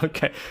 Yeah,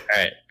 okay. All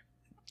right.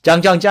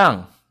 Zhang Zhang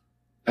Zhang.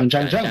 I'm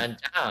John. Jang,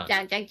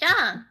 jang,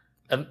 jang.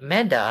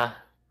 Amanda,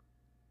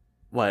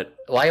 What?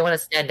 why you want to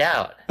stand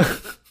out?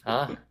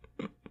 Huh?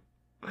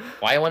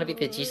 Why you want to be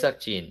the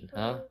Jisukjin?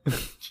 Huh?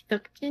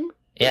 Dokjin?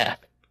 Yeah.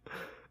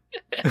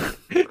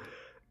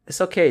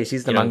 It's okay.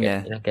 She's the You don't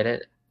maknae. get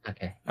it?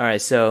 Okay. All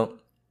right. So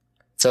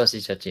So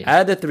Jisukjin.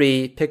 out of the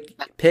three, pick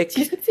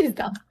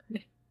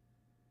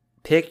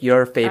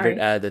your favorite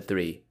Sorry. out of the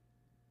three.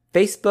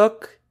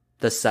 Facebook,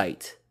 the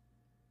site.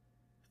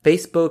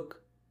 Facebook,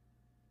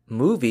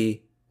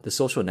 movie, the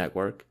social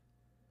network,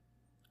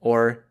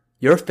 or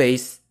your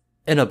face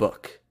in a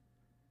book.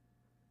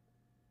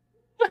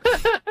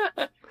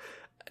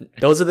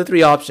 Those are the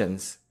three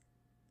options.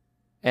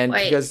 And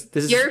Wait, because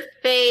this is your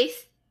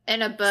face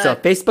in a book. so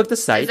Facebook, the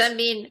Does site. that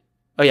mean?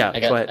 Oh yeah, I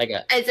go got.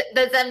 ahead.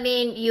 Does that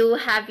mean you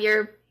have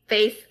your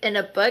face in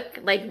a book,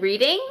 like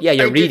reading? Yeah,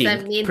 you're or reading,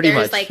 Does that mean pretty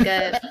there's much. like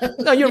a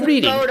No, you're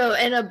reading. photo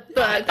in a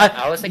book?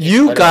 I was thinking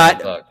You photo in got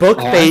the book. book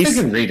Oh, I was face.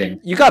 thinking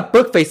reading. You got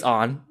book face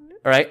on,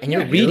 all right, and Yeah,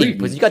 you're you're reading reading.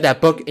 because you got that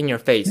book in your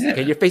face. Yeah.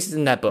 Okay, your face is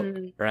in that book,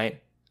 Mm. right?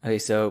 Okay,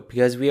 so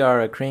because we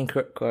are a Korean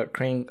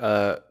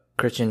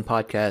Christian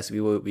podcast,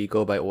 we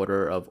go by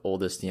order of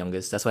oldest to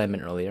youngest. That's what I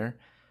meant earlier.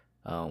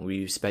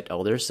 We respect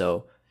elders,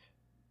 so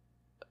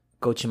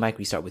Coach Mike,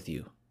 we start with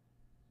you.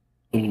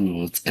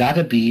 Ooh, it's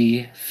gotta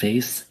be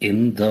face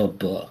in the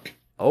book.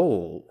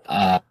 Oh,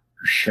 For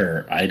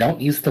sure. I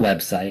don't use the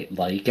website,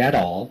 like, at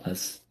all,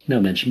 as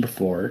mentioned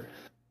before.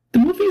 The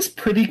movie's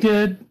pretty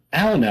good.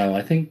 I don't know.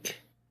 I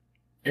think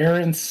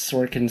Aaron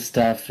Sorkin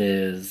stuff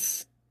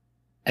is...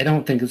 I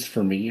don't think it's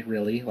for me,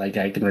 really. Like,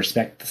 I can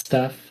respect the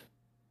stuff,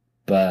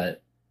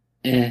 but,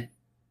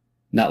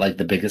 not like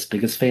the biggest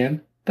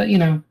fan. But,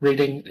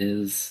 reading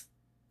is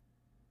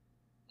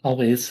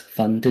always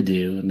fun to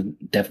do,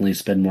 and definitely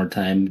spend more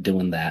time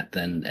doing that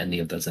than any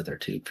of those other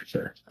two, for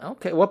sure.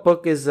 okay. What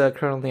book is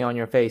currently on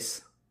your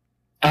face?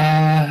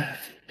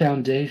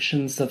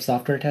 Foundations of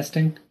software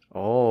testing.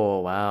 Oh,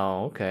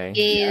 wow. Okay.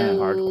 Ew.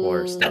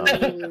 Hardcore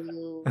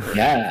stuff.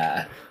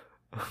 Yeah.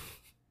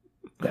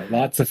 Got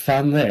lots of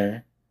fun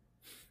there.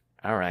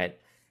 All right.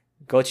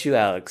 Go to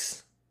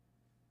Alex.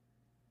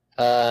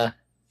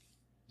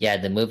 Yeah,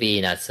 the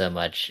movie not so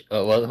much.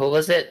 Well, who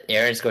was it?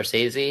 Aaron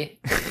Scorsese?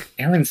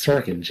 Aaron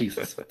Sorkin,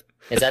 Jesus.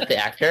 Is that the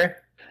actor?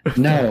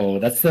 No,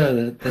 that's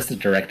the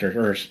director.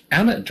 Or I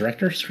don't know,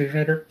 director,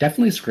 screenwriter?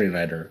 Definitely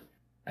screenwriter.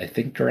 I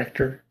think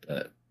director,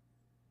 but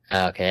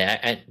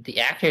Okay,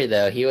 the actor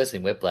though, he was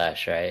in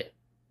Whiplash, right?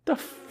 The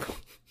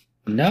f-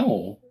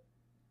 no.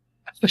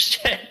 Oh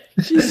shit!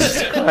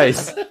 Jesus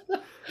Christ.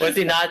 Was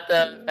he not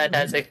the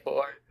Fantastic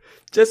Four?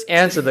 Just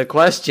answer the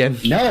question.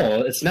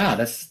 No, it's not.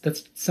 That's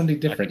somebody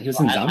different. He was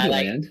in I like-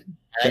 Zombieland. I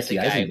like Jesse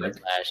the guy in Eisenberg.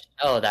 Whiplash.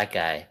 Oh, that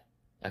guy.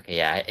 Okay,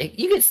 yeah,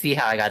 you can see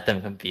how I got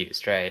them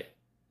confused, right?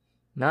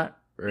 Not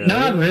really.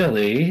 Not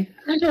really.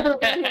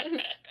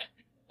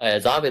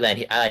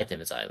 Zombieland. I liked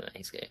him in Zombieland.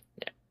 He's good.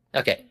 Yeah.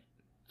 Okay.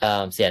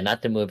 So yeah,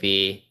 not the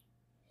movie.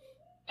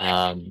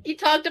 He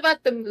talked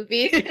about the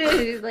movie.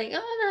 He's like,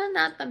 oh no,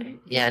 not the movie.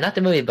 Yeah, not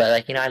the movie,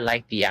 but I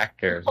like the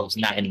actor who's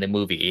not in the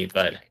movie,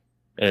 but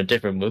in a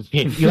different movie.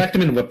 You liked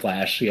him in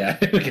Whiplash, yeah.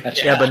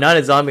 Gotcha. Yeah, but not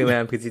in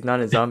Zombieland because he's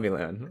not in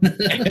Zombieland.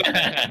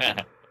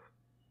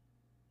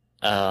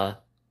 And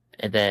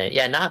then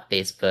yeah, not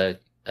Facebook.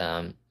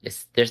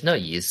 There's no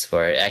use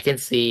for it. I can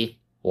see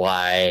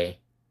why,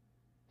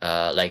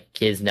 like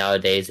kids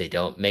nowadays they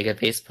don't make a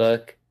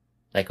Facebook.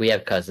 Like we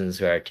have cousins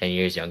who are 10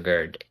 years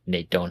younger and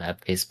they don't have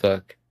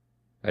Facebook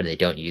or they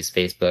don't use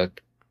Facebook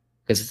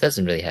because it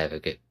doesn't really have a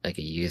good a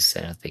use.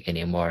 I don't think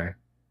anymore.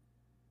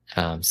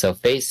 So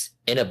face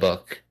in a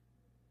book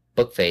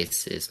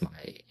face is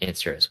my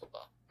answer as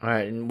well. All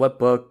right, and what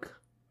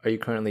book are you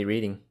currently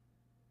reading?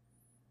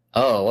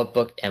 Oh, what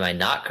book am I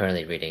not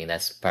currently reading?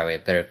 That's probably a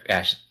better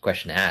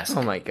question to ask.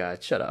 Oh my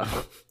god, shut up.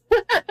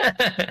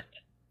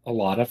 A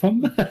lot of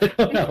them? I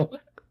don't know.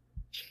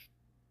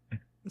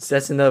 So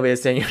that's another way of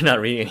saying you're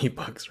not reading any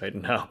books right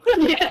now.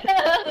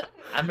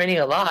 I'm reading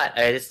a lot.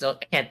 I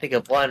can't think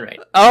of one right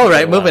now. All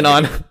right, moving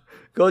on.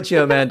 Go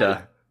to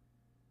Amanda.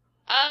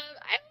 I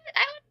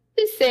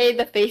would say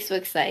the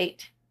Facebook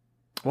site.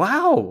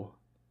 Wow.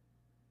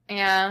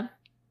 Yeah.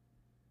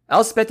 I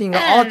was expecting I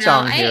don't know,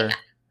 All-Chang here.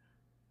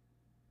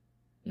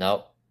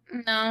 Nope,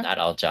 No. not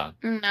all Jung.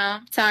 No.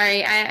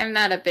 Sorry, I'm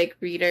not a big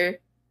reader.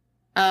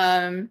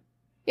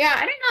 Yeah, I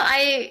don't know.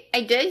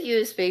 I did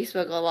use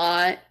Facebook a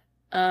lot.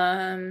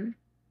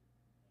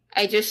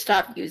 I just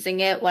stopped using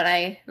it when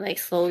I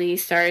slowly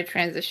started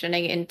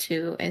transitioning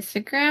into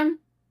Instagram.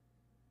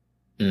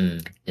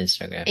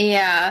 Instagram.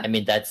 Yeah, I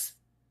mean, that's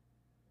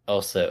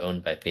also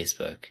owned by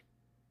Facebook.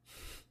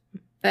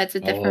 that's a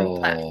different Oh.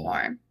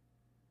 platform.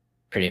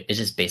 It's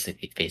just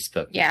basically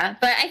Facebook. Yeah,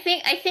 but I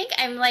think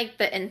I'm like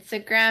the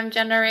Instagram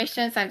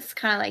generation, so I'm just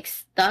kind of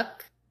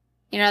stuck.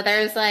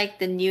 There's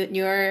the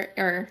newer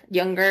or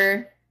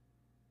younger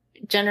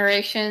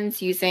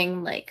generations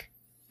using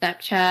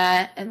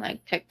Snapchat and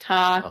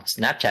TikTok. Oh,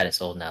 Snapchat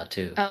is old now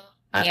too. Oh,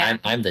 yeah.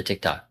 I'm the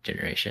TikTok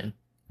generation.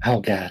 Oh,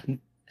 God.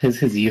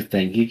 his youth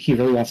thing. He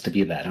really wants to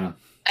be that, huh?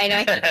 I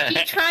know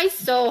he tries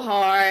so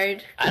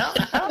hard. I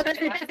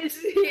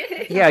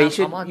don't Yeah,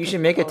 I'm on you should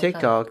make a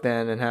TikTok all the time. TikTok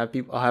then and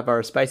have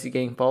our spicy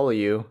gang follow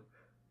you.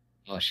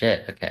 Oh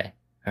shit. Okay.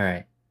 All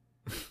right.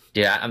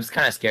 Dude, I'm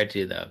kind of scared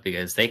too though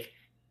because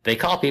they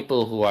call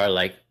people who are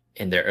like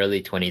in their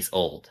early 20s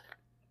old,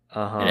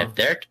 and Uh-huh.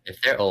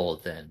 if they're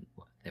old, then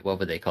what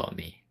would they call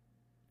me?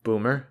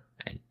 Boomer.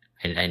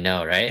 I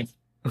know, right?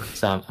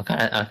 So I'm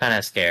kind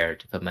of scared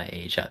to put my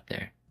age out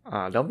there.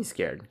 Don't be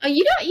scared. Oh,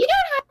 you don't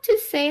have to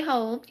say how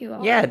old you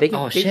are. Yeah,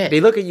 Oh, shit. they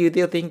look at you,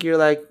 they'll think you're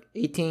like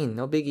 18.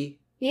 No biggie.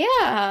 Yeah.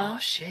 Oh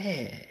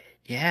shit.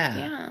 Yeah.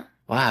 Yeah.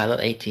 Wow, I look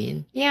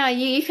 18. Yeah,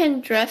 you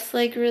can dress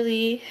like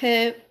really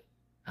hip,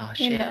 Oh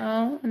you shit.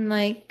 know, and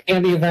like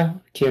Candy though,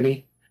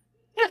 Candy.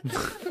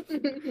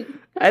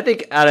 I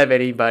think out of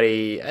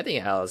anybody, I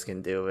think Alice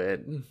can do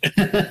it.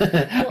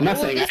 I'm not we'll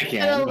saying I just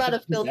can. put a lot but of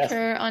just asking.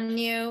 filter on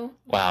you.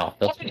 Wow.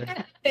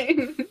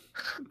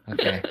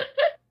 Okay.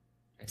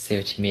 I see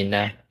what you mean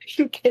now.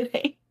 You're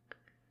kidding.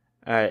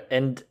 All right,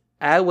 and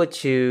I would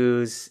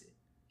choose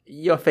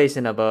Your Face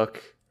in a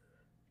Book.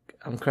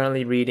 I'm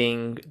currently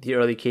reading The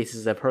Early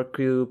Cases of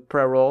Hercule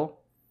Poirot,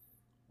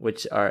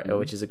 which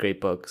is a great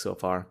book so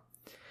far.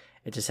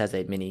 It just has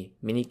like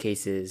many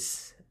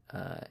cases,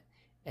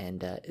 and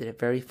they're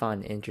very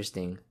fun,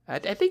 interesting. I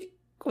think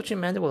Coach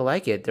Amanda will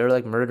like it. They're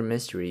like murder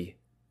mystery.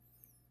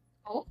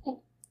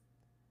 Oh.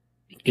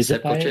 Is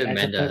it by Coach Agatha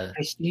Amanda.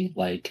 Christie,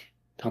 like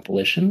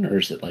compilation, or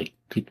is it like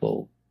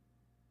people?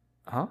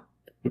 Huh?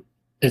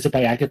 Is it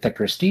by Agatha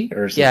Christie,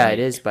 or is Yeah, it, it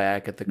is by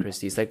Agatha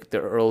Christie. It's like the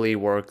early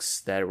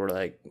works that were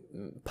like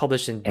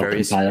published in Oh,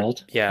 various.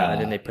 compiled? Yeah, and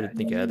then they put it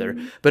together.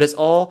 But it's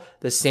all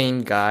the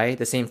same guy,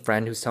 the same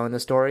friend who's telling the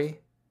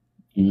story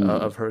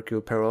of Hercule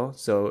Poirot.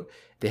 So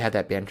they had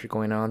that banter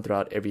going on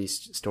throughout every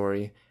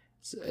story.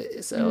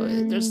 So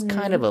there's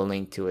kind of a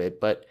link to it,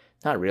 but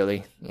not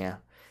really. Yeah.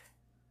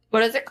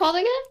 What is it called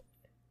again?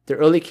 The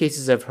Early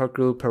Cases of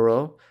Hercule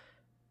Poirot.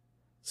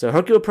 So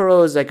Hercule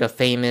Poirot is like a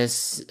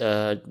famous,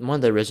 one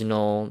of the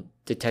original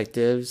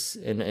detectives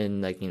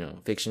in like,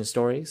 fiction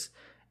stories.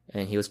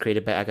 And he was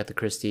created by Agatha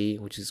Christie,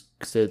 which is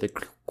considered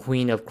the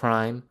queen of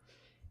crime.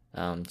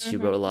 She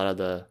wrote a lot of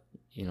the,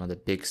 the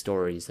big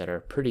stories that are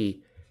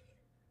pretty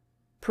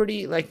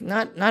like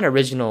not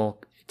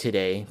original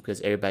today because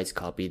everybody's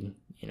copied,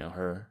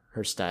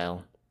 her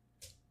style.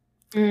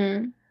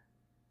 Mm.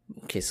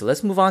 Okay, so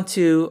let's move on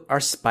to our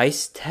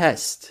spice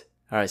test.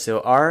 All right, so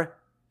our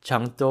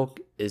Changtok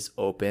is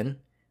open.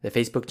 The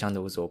Facebook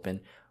Changtok is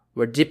open.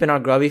 We're dipping our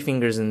grubby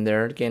fingers in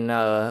there, getting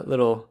a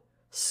little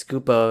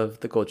scoop of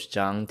the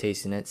gochujang,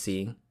 tasting it,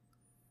 seeing.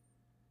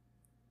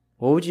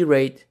 What would you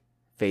rate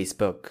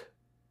Facebook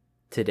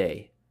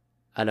today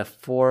out of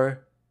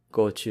 4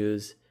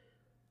 gochus?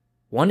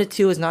 1 to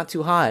 2 is not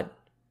too hot.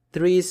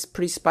 3 is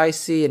pretty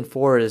spicy, and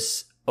 4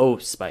 is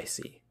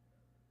spicy.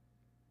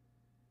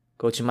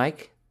 Gochu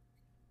Mike?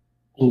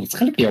 Ooh, it's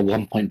gonna be a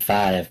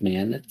 1.5,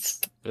 man.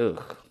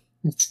 Ugh.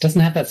 It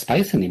doesn't have that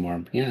spice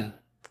anymore. Yeah,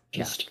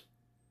 it's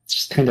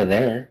just kind of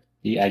there.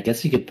 I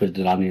guess you could put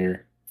it on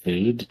your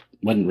food.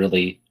 Wouldn't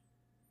really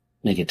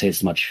make it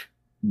taste much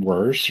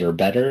worse or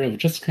better. It would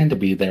just kind of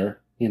be there,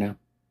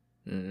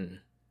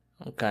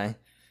 Okay.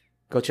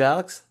 Coach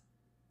Alex?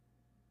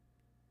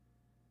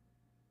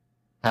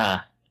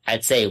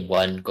 I'd say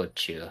 1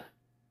 gochu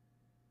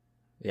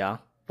Yeah.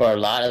 for a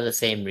lot of the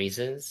same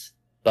reasons,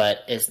 but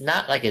it's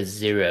not like a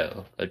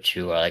 0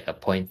 gochu or like a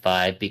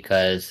 0.5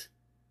 because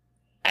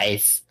I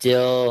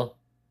still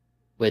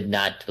would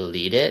not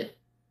delete it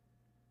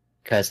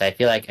because I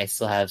feel like I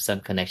still have some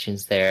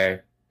connections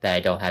there that I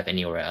don't have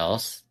anywhere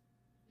else.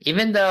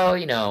 Even though,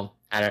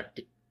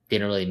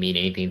 didn't really mean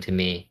anything to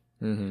me.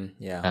 Mm-hmm.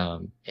 Yeah.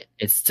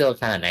 It's still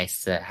kind of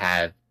nice to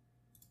have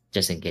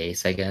just in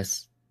case, I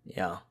guess.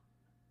 Yeah.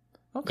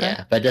 Okay.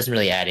 Yeah, but it doesn't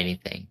really add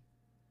anything.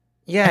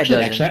 Yeah, it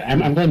doesn't. Actually,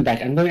 I'm going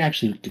back. I'm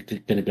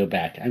gonna go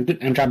back. I'm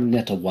dropping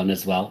that to 1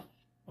 as well.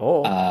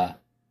 Oh.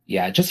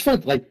 Yeah, just for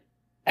like,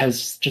 I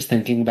was just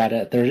thinking about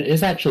it. There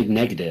is actually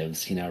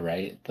negatives,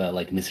 right? The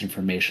like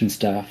misinformation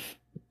stuff.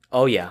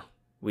 Oh, yeah.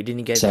 We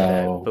didn't get to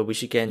that, but we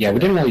should get into Yeah, we that.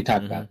 didn't really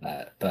talk about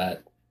that,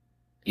 but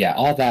yeah,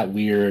 all that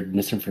weird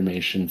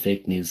misinformation,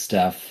 fake news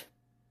stuff.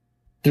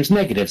 There's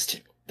negatives too.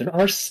 There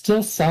are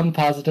still some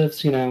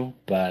positives,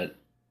 but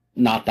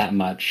not that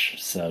much.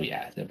 So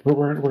yeah,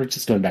 we're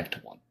just going back to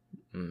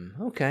 1.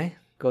 Okay.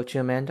 Go to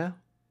Amanda.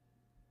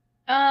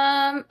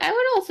 I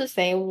would also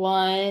say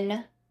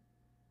 1.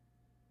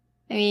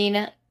 I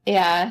mean,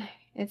 yeah,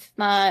 it's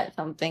not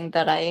something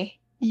that I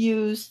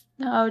use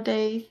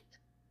nowadays.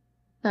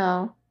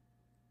 So,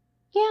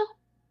 yeah,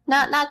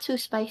 not too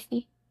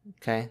spicy.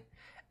 Okay.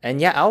 And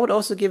yeah, I would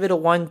also give it a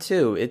 1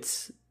 too.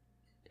 It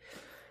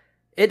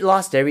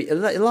lost a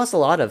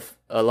lot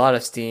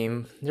of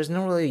steam. There's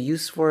no really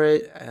use for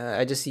it.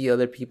 I just see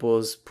other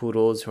people's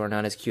poodles who are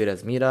not as cute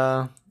as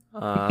Mira.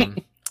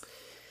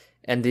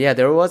 And yeah,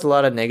 there was a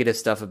lot of negative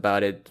stuff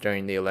about it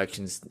during the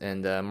elections,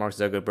 and Mark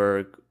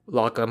Zuckerberg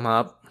locked them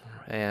up,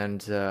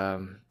 and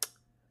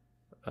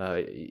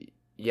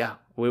Yeah,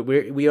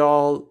 we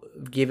all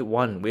gave it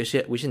 1. We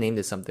should name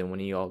this something when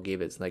you all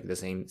gave it like the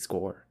same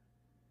score.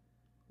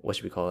 What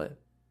should we call it?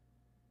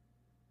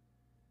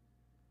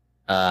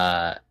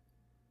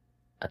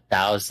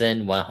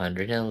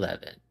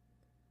 1,111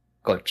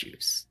 goat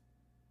juice.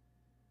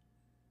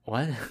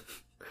 What?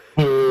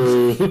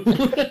 Ooh.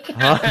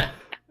 Huh?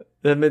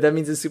 That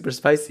means it's super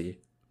spicy.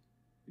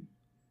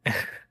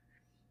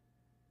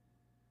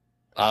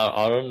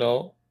 I don't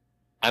know.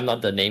 I'm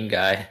not the name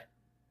guy.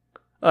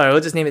 All right,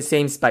 we'll just name it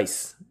same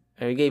spice.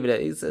 And we gave it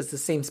it's the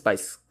same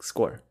spice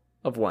score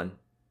of 1.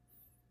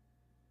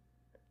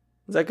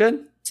 Is that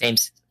good?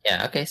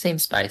 Yeah, okay, same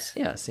spice.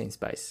 Yeah, same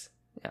spice.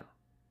 Yeah.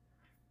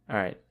 All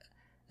right.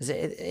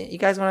 You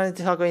guys want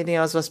to talk about anything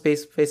else about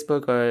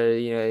Facebook,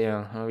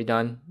 or are we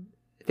done?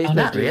 Facebook,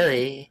 Not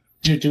really.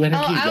 Do any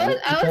of you I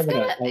was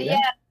gonna, yeah.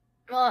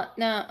 Well,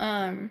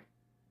 no,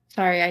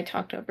 sorry, I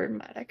talked over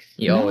Maddox.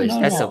 You always.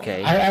 That's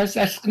okay. I was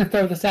just going to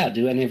throw this out.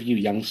 Do any of you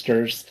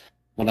youngsters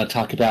want to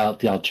talk about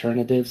the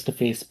alternatives to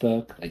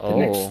Facebook, like the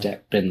next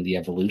step in the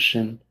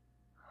evolution?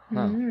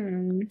 Huh. I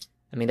mean,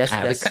 that's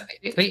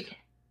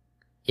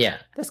yeah.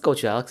 That's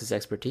Coach Alex's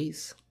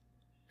expertise.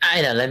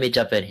 I know. Let me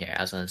jump in here.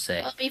 I was gonna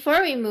say. Well,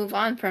 before we move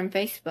on from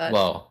Facebook.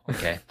 Whoa.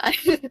 Okay.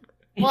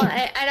 Well,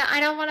 I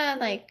don't want to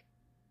like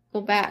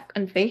go back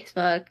on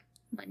Facebook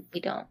when we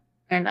don't.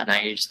 Or not. Now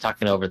you're just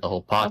talking over the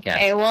whole podcast.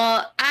 Okay.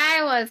 Well,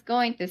 I was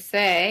going to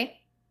say,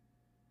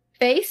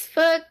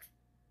 Facebook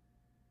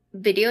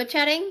video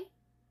chatting,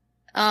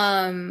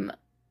 app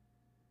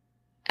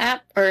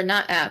or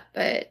not app,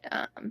 but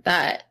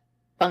that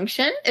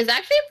function is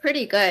actually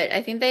pretty good.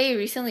 I think they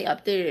recently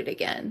updated it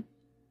again,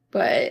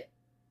 but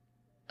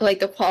like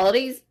the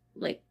quality's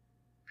like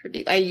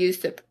pretty. I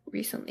used it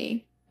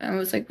recently and it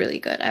was like really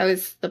good. I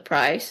was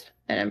surprised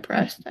and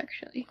impressed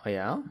actually. Oh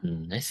yeah,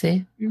 I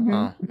see. Mm-hmm.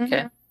 Oh,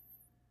 okay.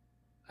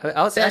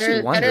 I was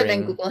actually wondering. Better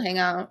than Google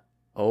Hangout.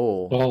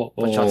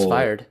 But shots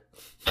fired.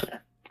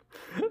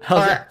 Or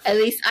at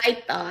least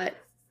I thought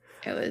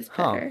it was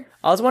better.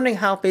 I was wondering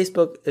how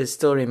Facebook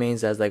still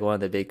remains as like one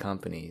of the big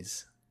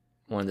companies,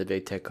 one of the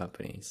big tech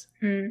companies.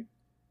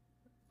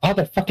 All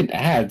the fucking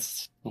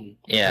ads.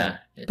 Yeah.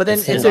 But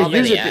then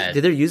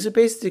did their user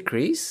base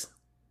decrease?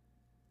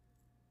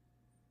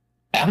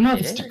 I don't know if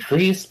it's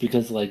decreased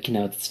because, like,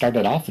 it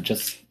started off with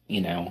just,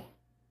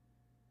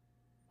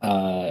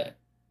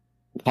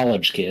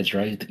 college kids,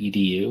 right? The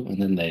EDU,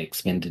 and then they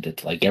expanded it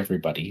to, like,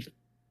 everybody.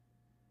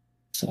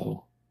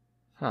 So,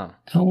 I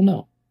don't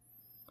know.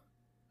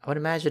 I would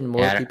imagine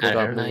more people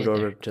got moved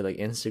over to, like,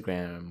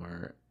 Instagram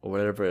or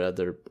whatever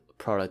other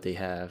product they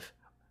have.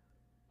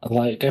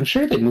 Like, I'm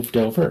sure they moved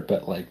over,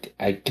 but, like,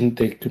 they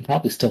can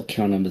probably still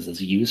count them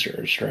as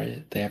users,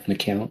 right? They have an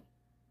account.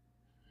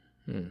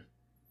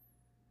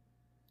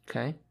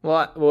 Okay.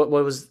 Well, what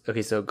was...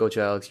 Okay, so go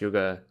to Alex, you're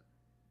gonna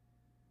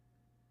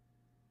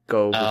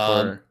go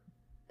before...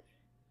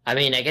 I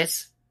mean, I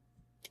guess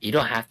you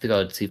don't have to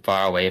go too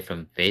far away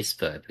from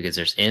Facebook because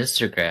there's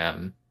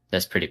Instagram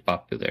that's pretty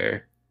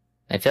popular.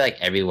 I feel like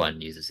everyone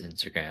uses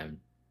Instagram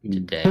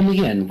today. Tell me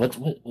again, what's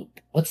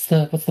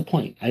the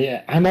point?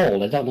 I'm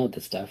old. I don't know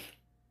this stuff.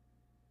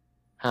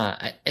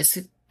 It's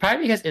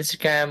probably because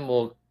Instagram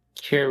will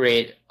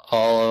curate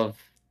all of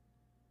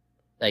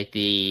like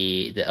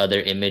the other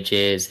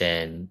images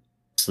and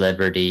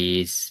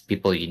celebrities,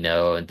 people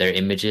and their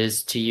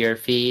images to your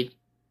feed,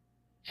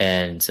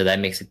 and so that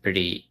makes it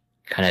pretty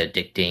kind of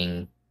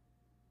addicting.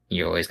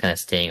 You're always kind of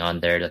staying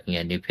on there, looking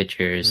at new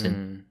pictures,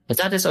 and it's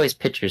not just always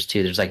pictures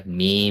too. There's like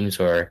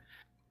memes or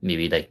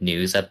maybe like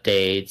news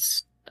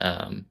updates.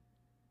 What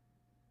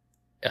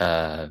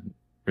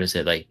is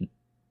it like?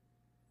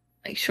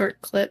 Like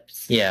short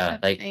clips. Yeah,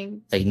 like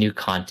new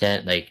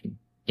content, like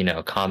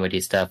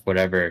comedy stuff,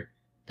 whatever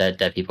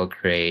that people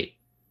create.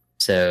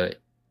 So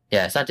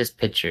yeah, it's not just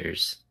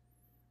pictures.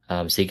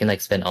 So you can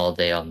like spend all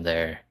day on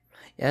there.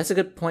 Yeah, that's a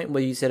good point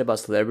what you said about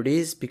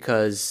celebrities,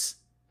 because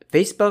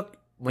Facebook,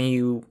 when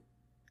you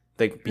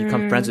like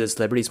become friends with a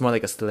celebrity, it's more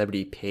like a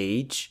celebrity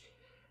page.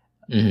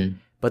 Mm-hmm.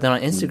 But then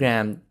on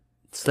Instagram,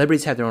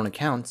 celebrities have their own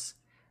accounts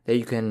that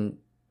you can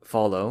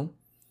follow.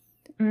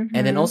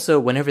 And then also,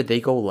 whenever they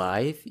go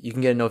live, you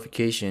can get a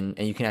notification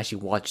and you can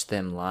actually watch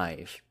them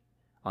live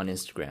on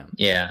Instagram.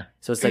 Yeah.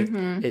 So it's like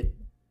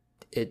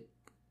it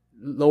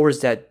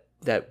lowers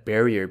that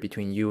barrier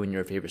between you and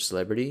your favorite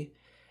celebrity.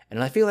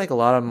 And I feel like a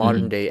lot of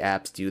modern day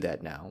apps do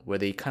that now, where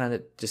they kind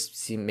of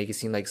just make it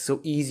seem like so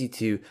easy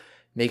to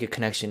make a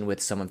connection with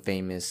someone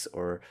famous,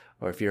 or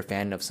if you're a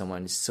fan of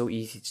someone, it's so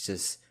easy to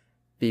just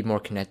be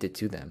more connected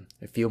to them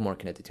or feel more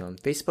connected to them.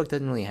 Facebook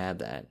doesn't really have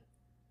that.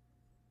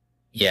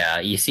 Yeah,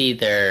 you see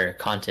their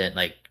content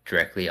like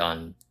directly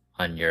on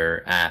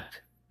your app,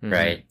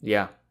 right?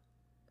 Yeah.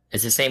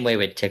 It's the same way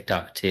with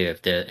TikTok too.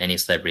 If there any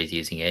celebrities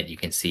using it, you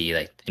can see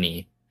like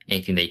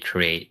anything they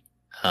create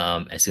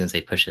as soon as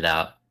they push it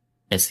out.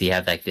 And so you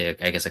have like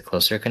I guess a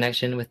closer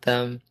connection with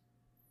them.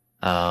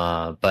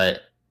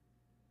 But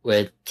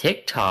with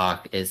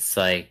TikTok, it's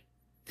like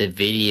the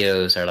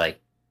videos are like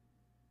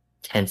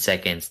 10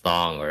 seconds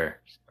long or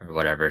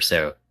whatever.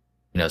 So,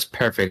 it's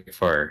perfect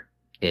for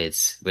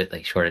kids with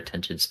like short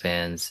attention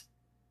spans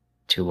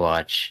to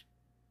watch.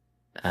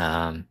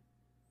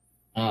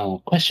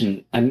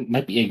 Question. I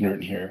might be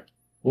ignorant here.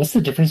 What's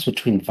the difference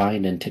between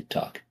Vine and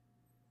TikTok?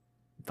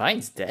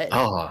 Vine's dead.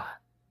 Oh,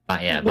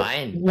 yeah,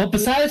 Vine. Well,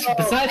 besides I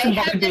from Vine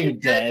haven't being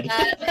heard dead,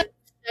 that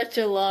in such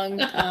a long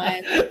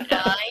time.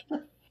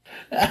 Fine.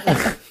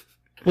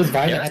 was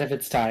Vine Yeah. ahead of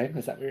its time?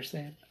 Is that what you're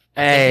saying?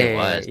 I Hey, think it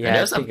was. yeah, And I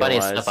there was some think it funny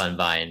was. stuff on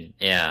Vine.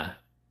 Yeah.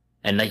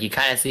 And like you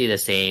kind of see the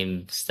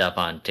same stuff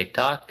on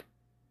TikTok.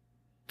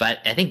 But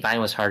I think Vine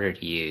was harder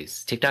to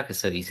use. TikTok is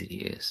so easy to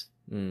use.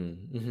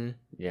 Mm-hmm.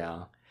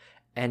 Yeah,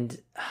 and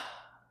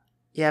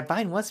yeah,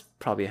 Vine was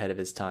probably ahead of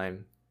its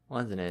time,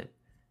 wasn't it?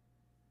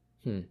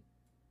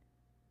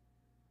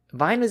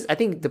 Vine is. I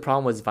think the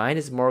problem was Vine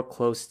is more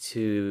close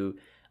to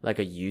like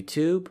a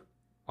YouTube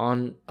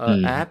on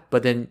an app,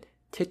 but then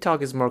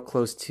TikTok is more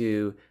close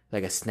to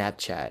like a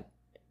Snapchat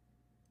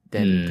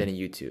than a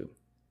YouTube.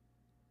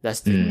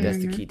 That's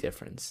the key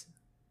difference.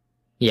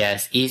 Yeah,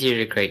 it's easier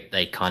to create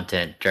like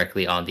content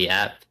directly on the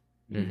app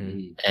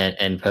Mm-hmm.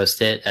 and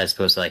post it as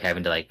opposed to like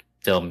having to like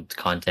film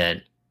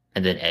content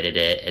and then edit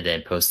it and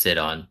then post it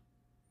on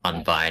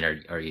Vine or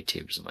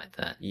YouTube or something like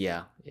that.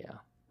 Yeah.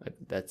 I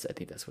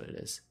think that's what it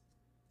is.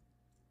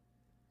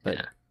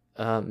 But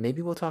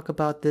maybe we'll talk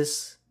about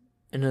this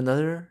in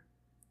another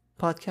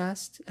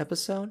podcast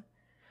episode.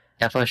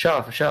 Yeah, for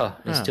sure.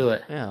 Let's do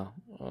it. Yeah.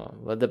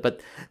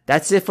 But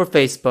that's it for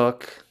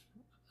Facebook.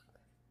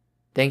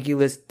 Thank you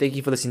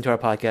for listening to our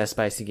podcast,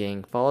 Spicy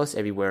Gang. Follow us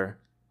everywhere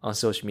on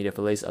social media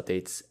for latest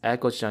updates at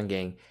Gochujang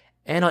Gang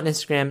and on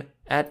Instagram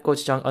at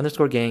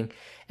Gochujang_gang.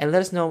 And let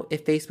us know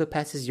if Facebook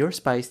passes your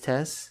spice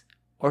test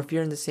or if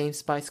you're in the same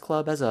spice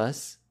club as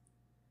us.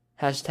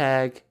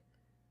 Hashtag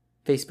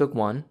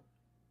Facebook1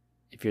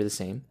 if you're the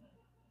same.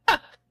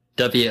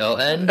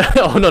 WON.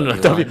 Oh no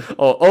You W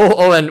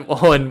won.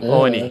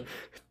 O-N-E.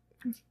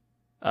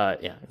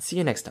 Yeah. See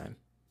you next time.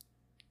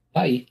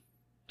 Bye.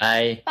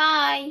 Bye.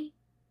 Bye.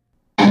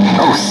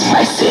 Oh,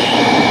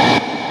 spicy.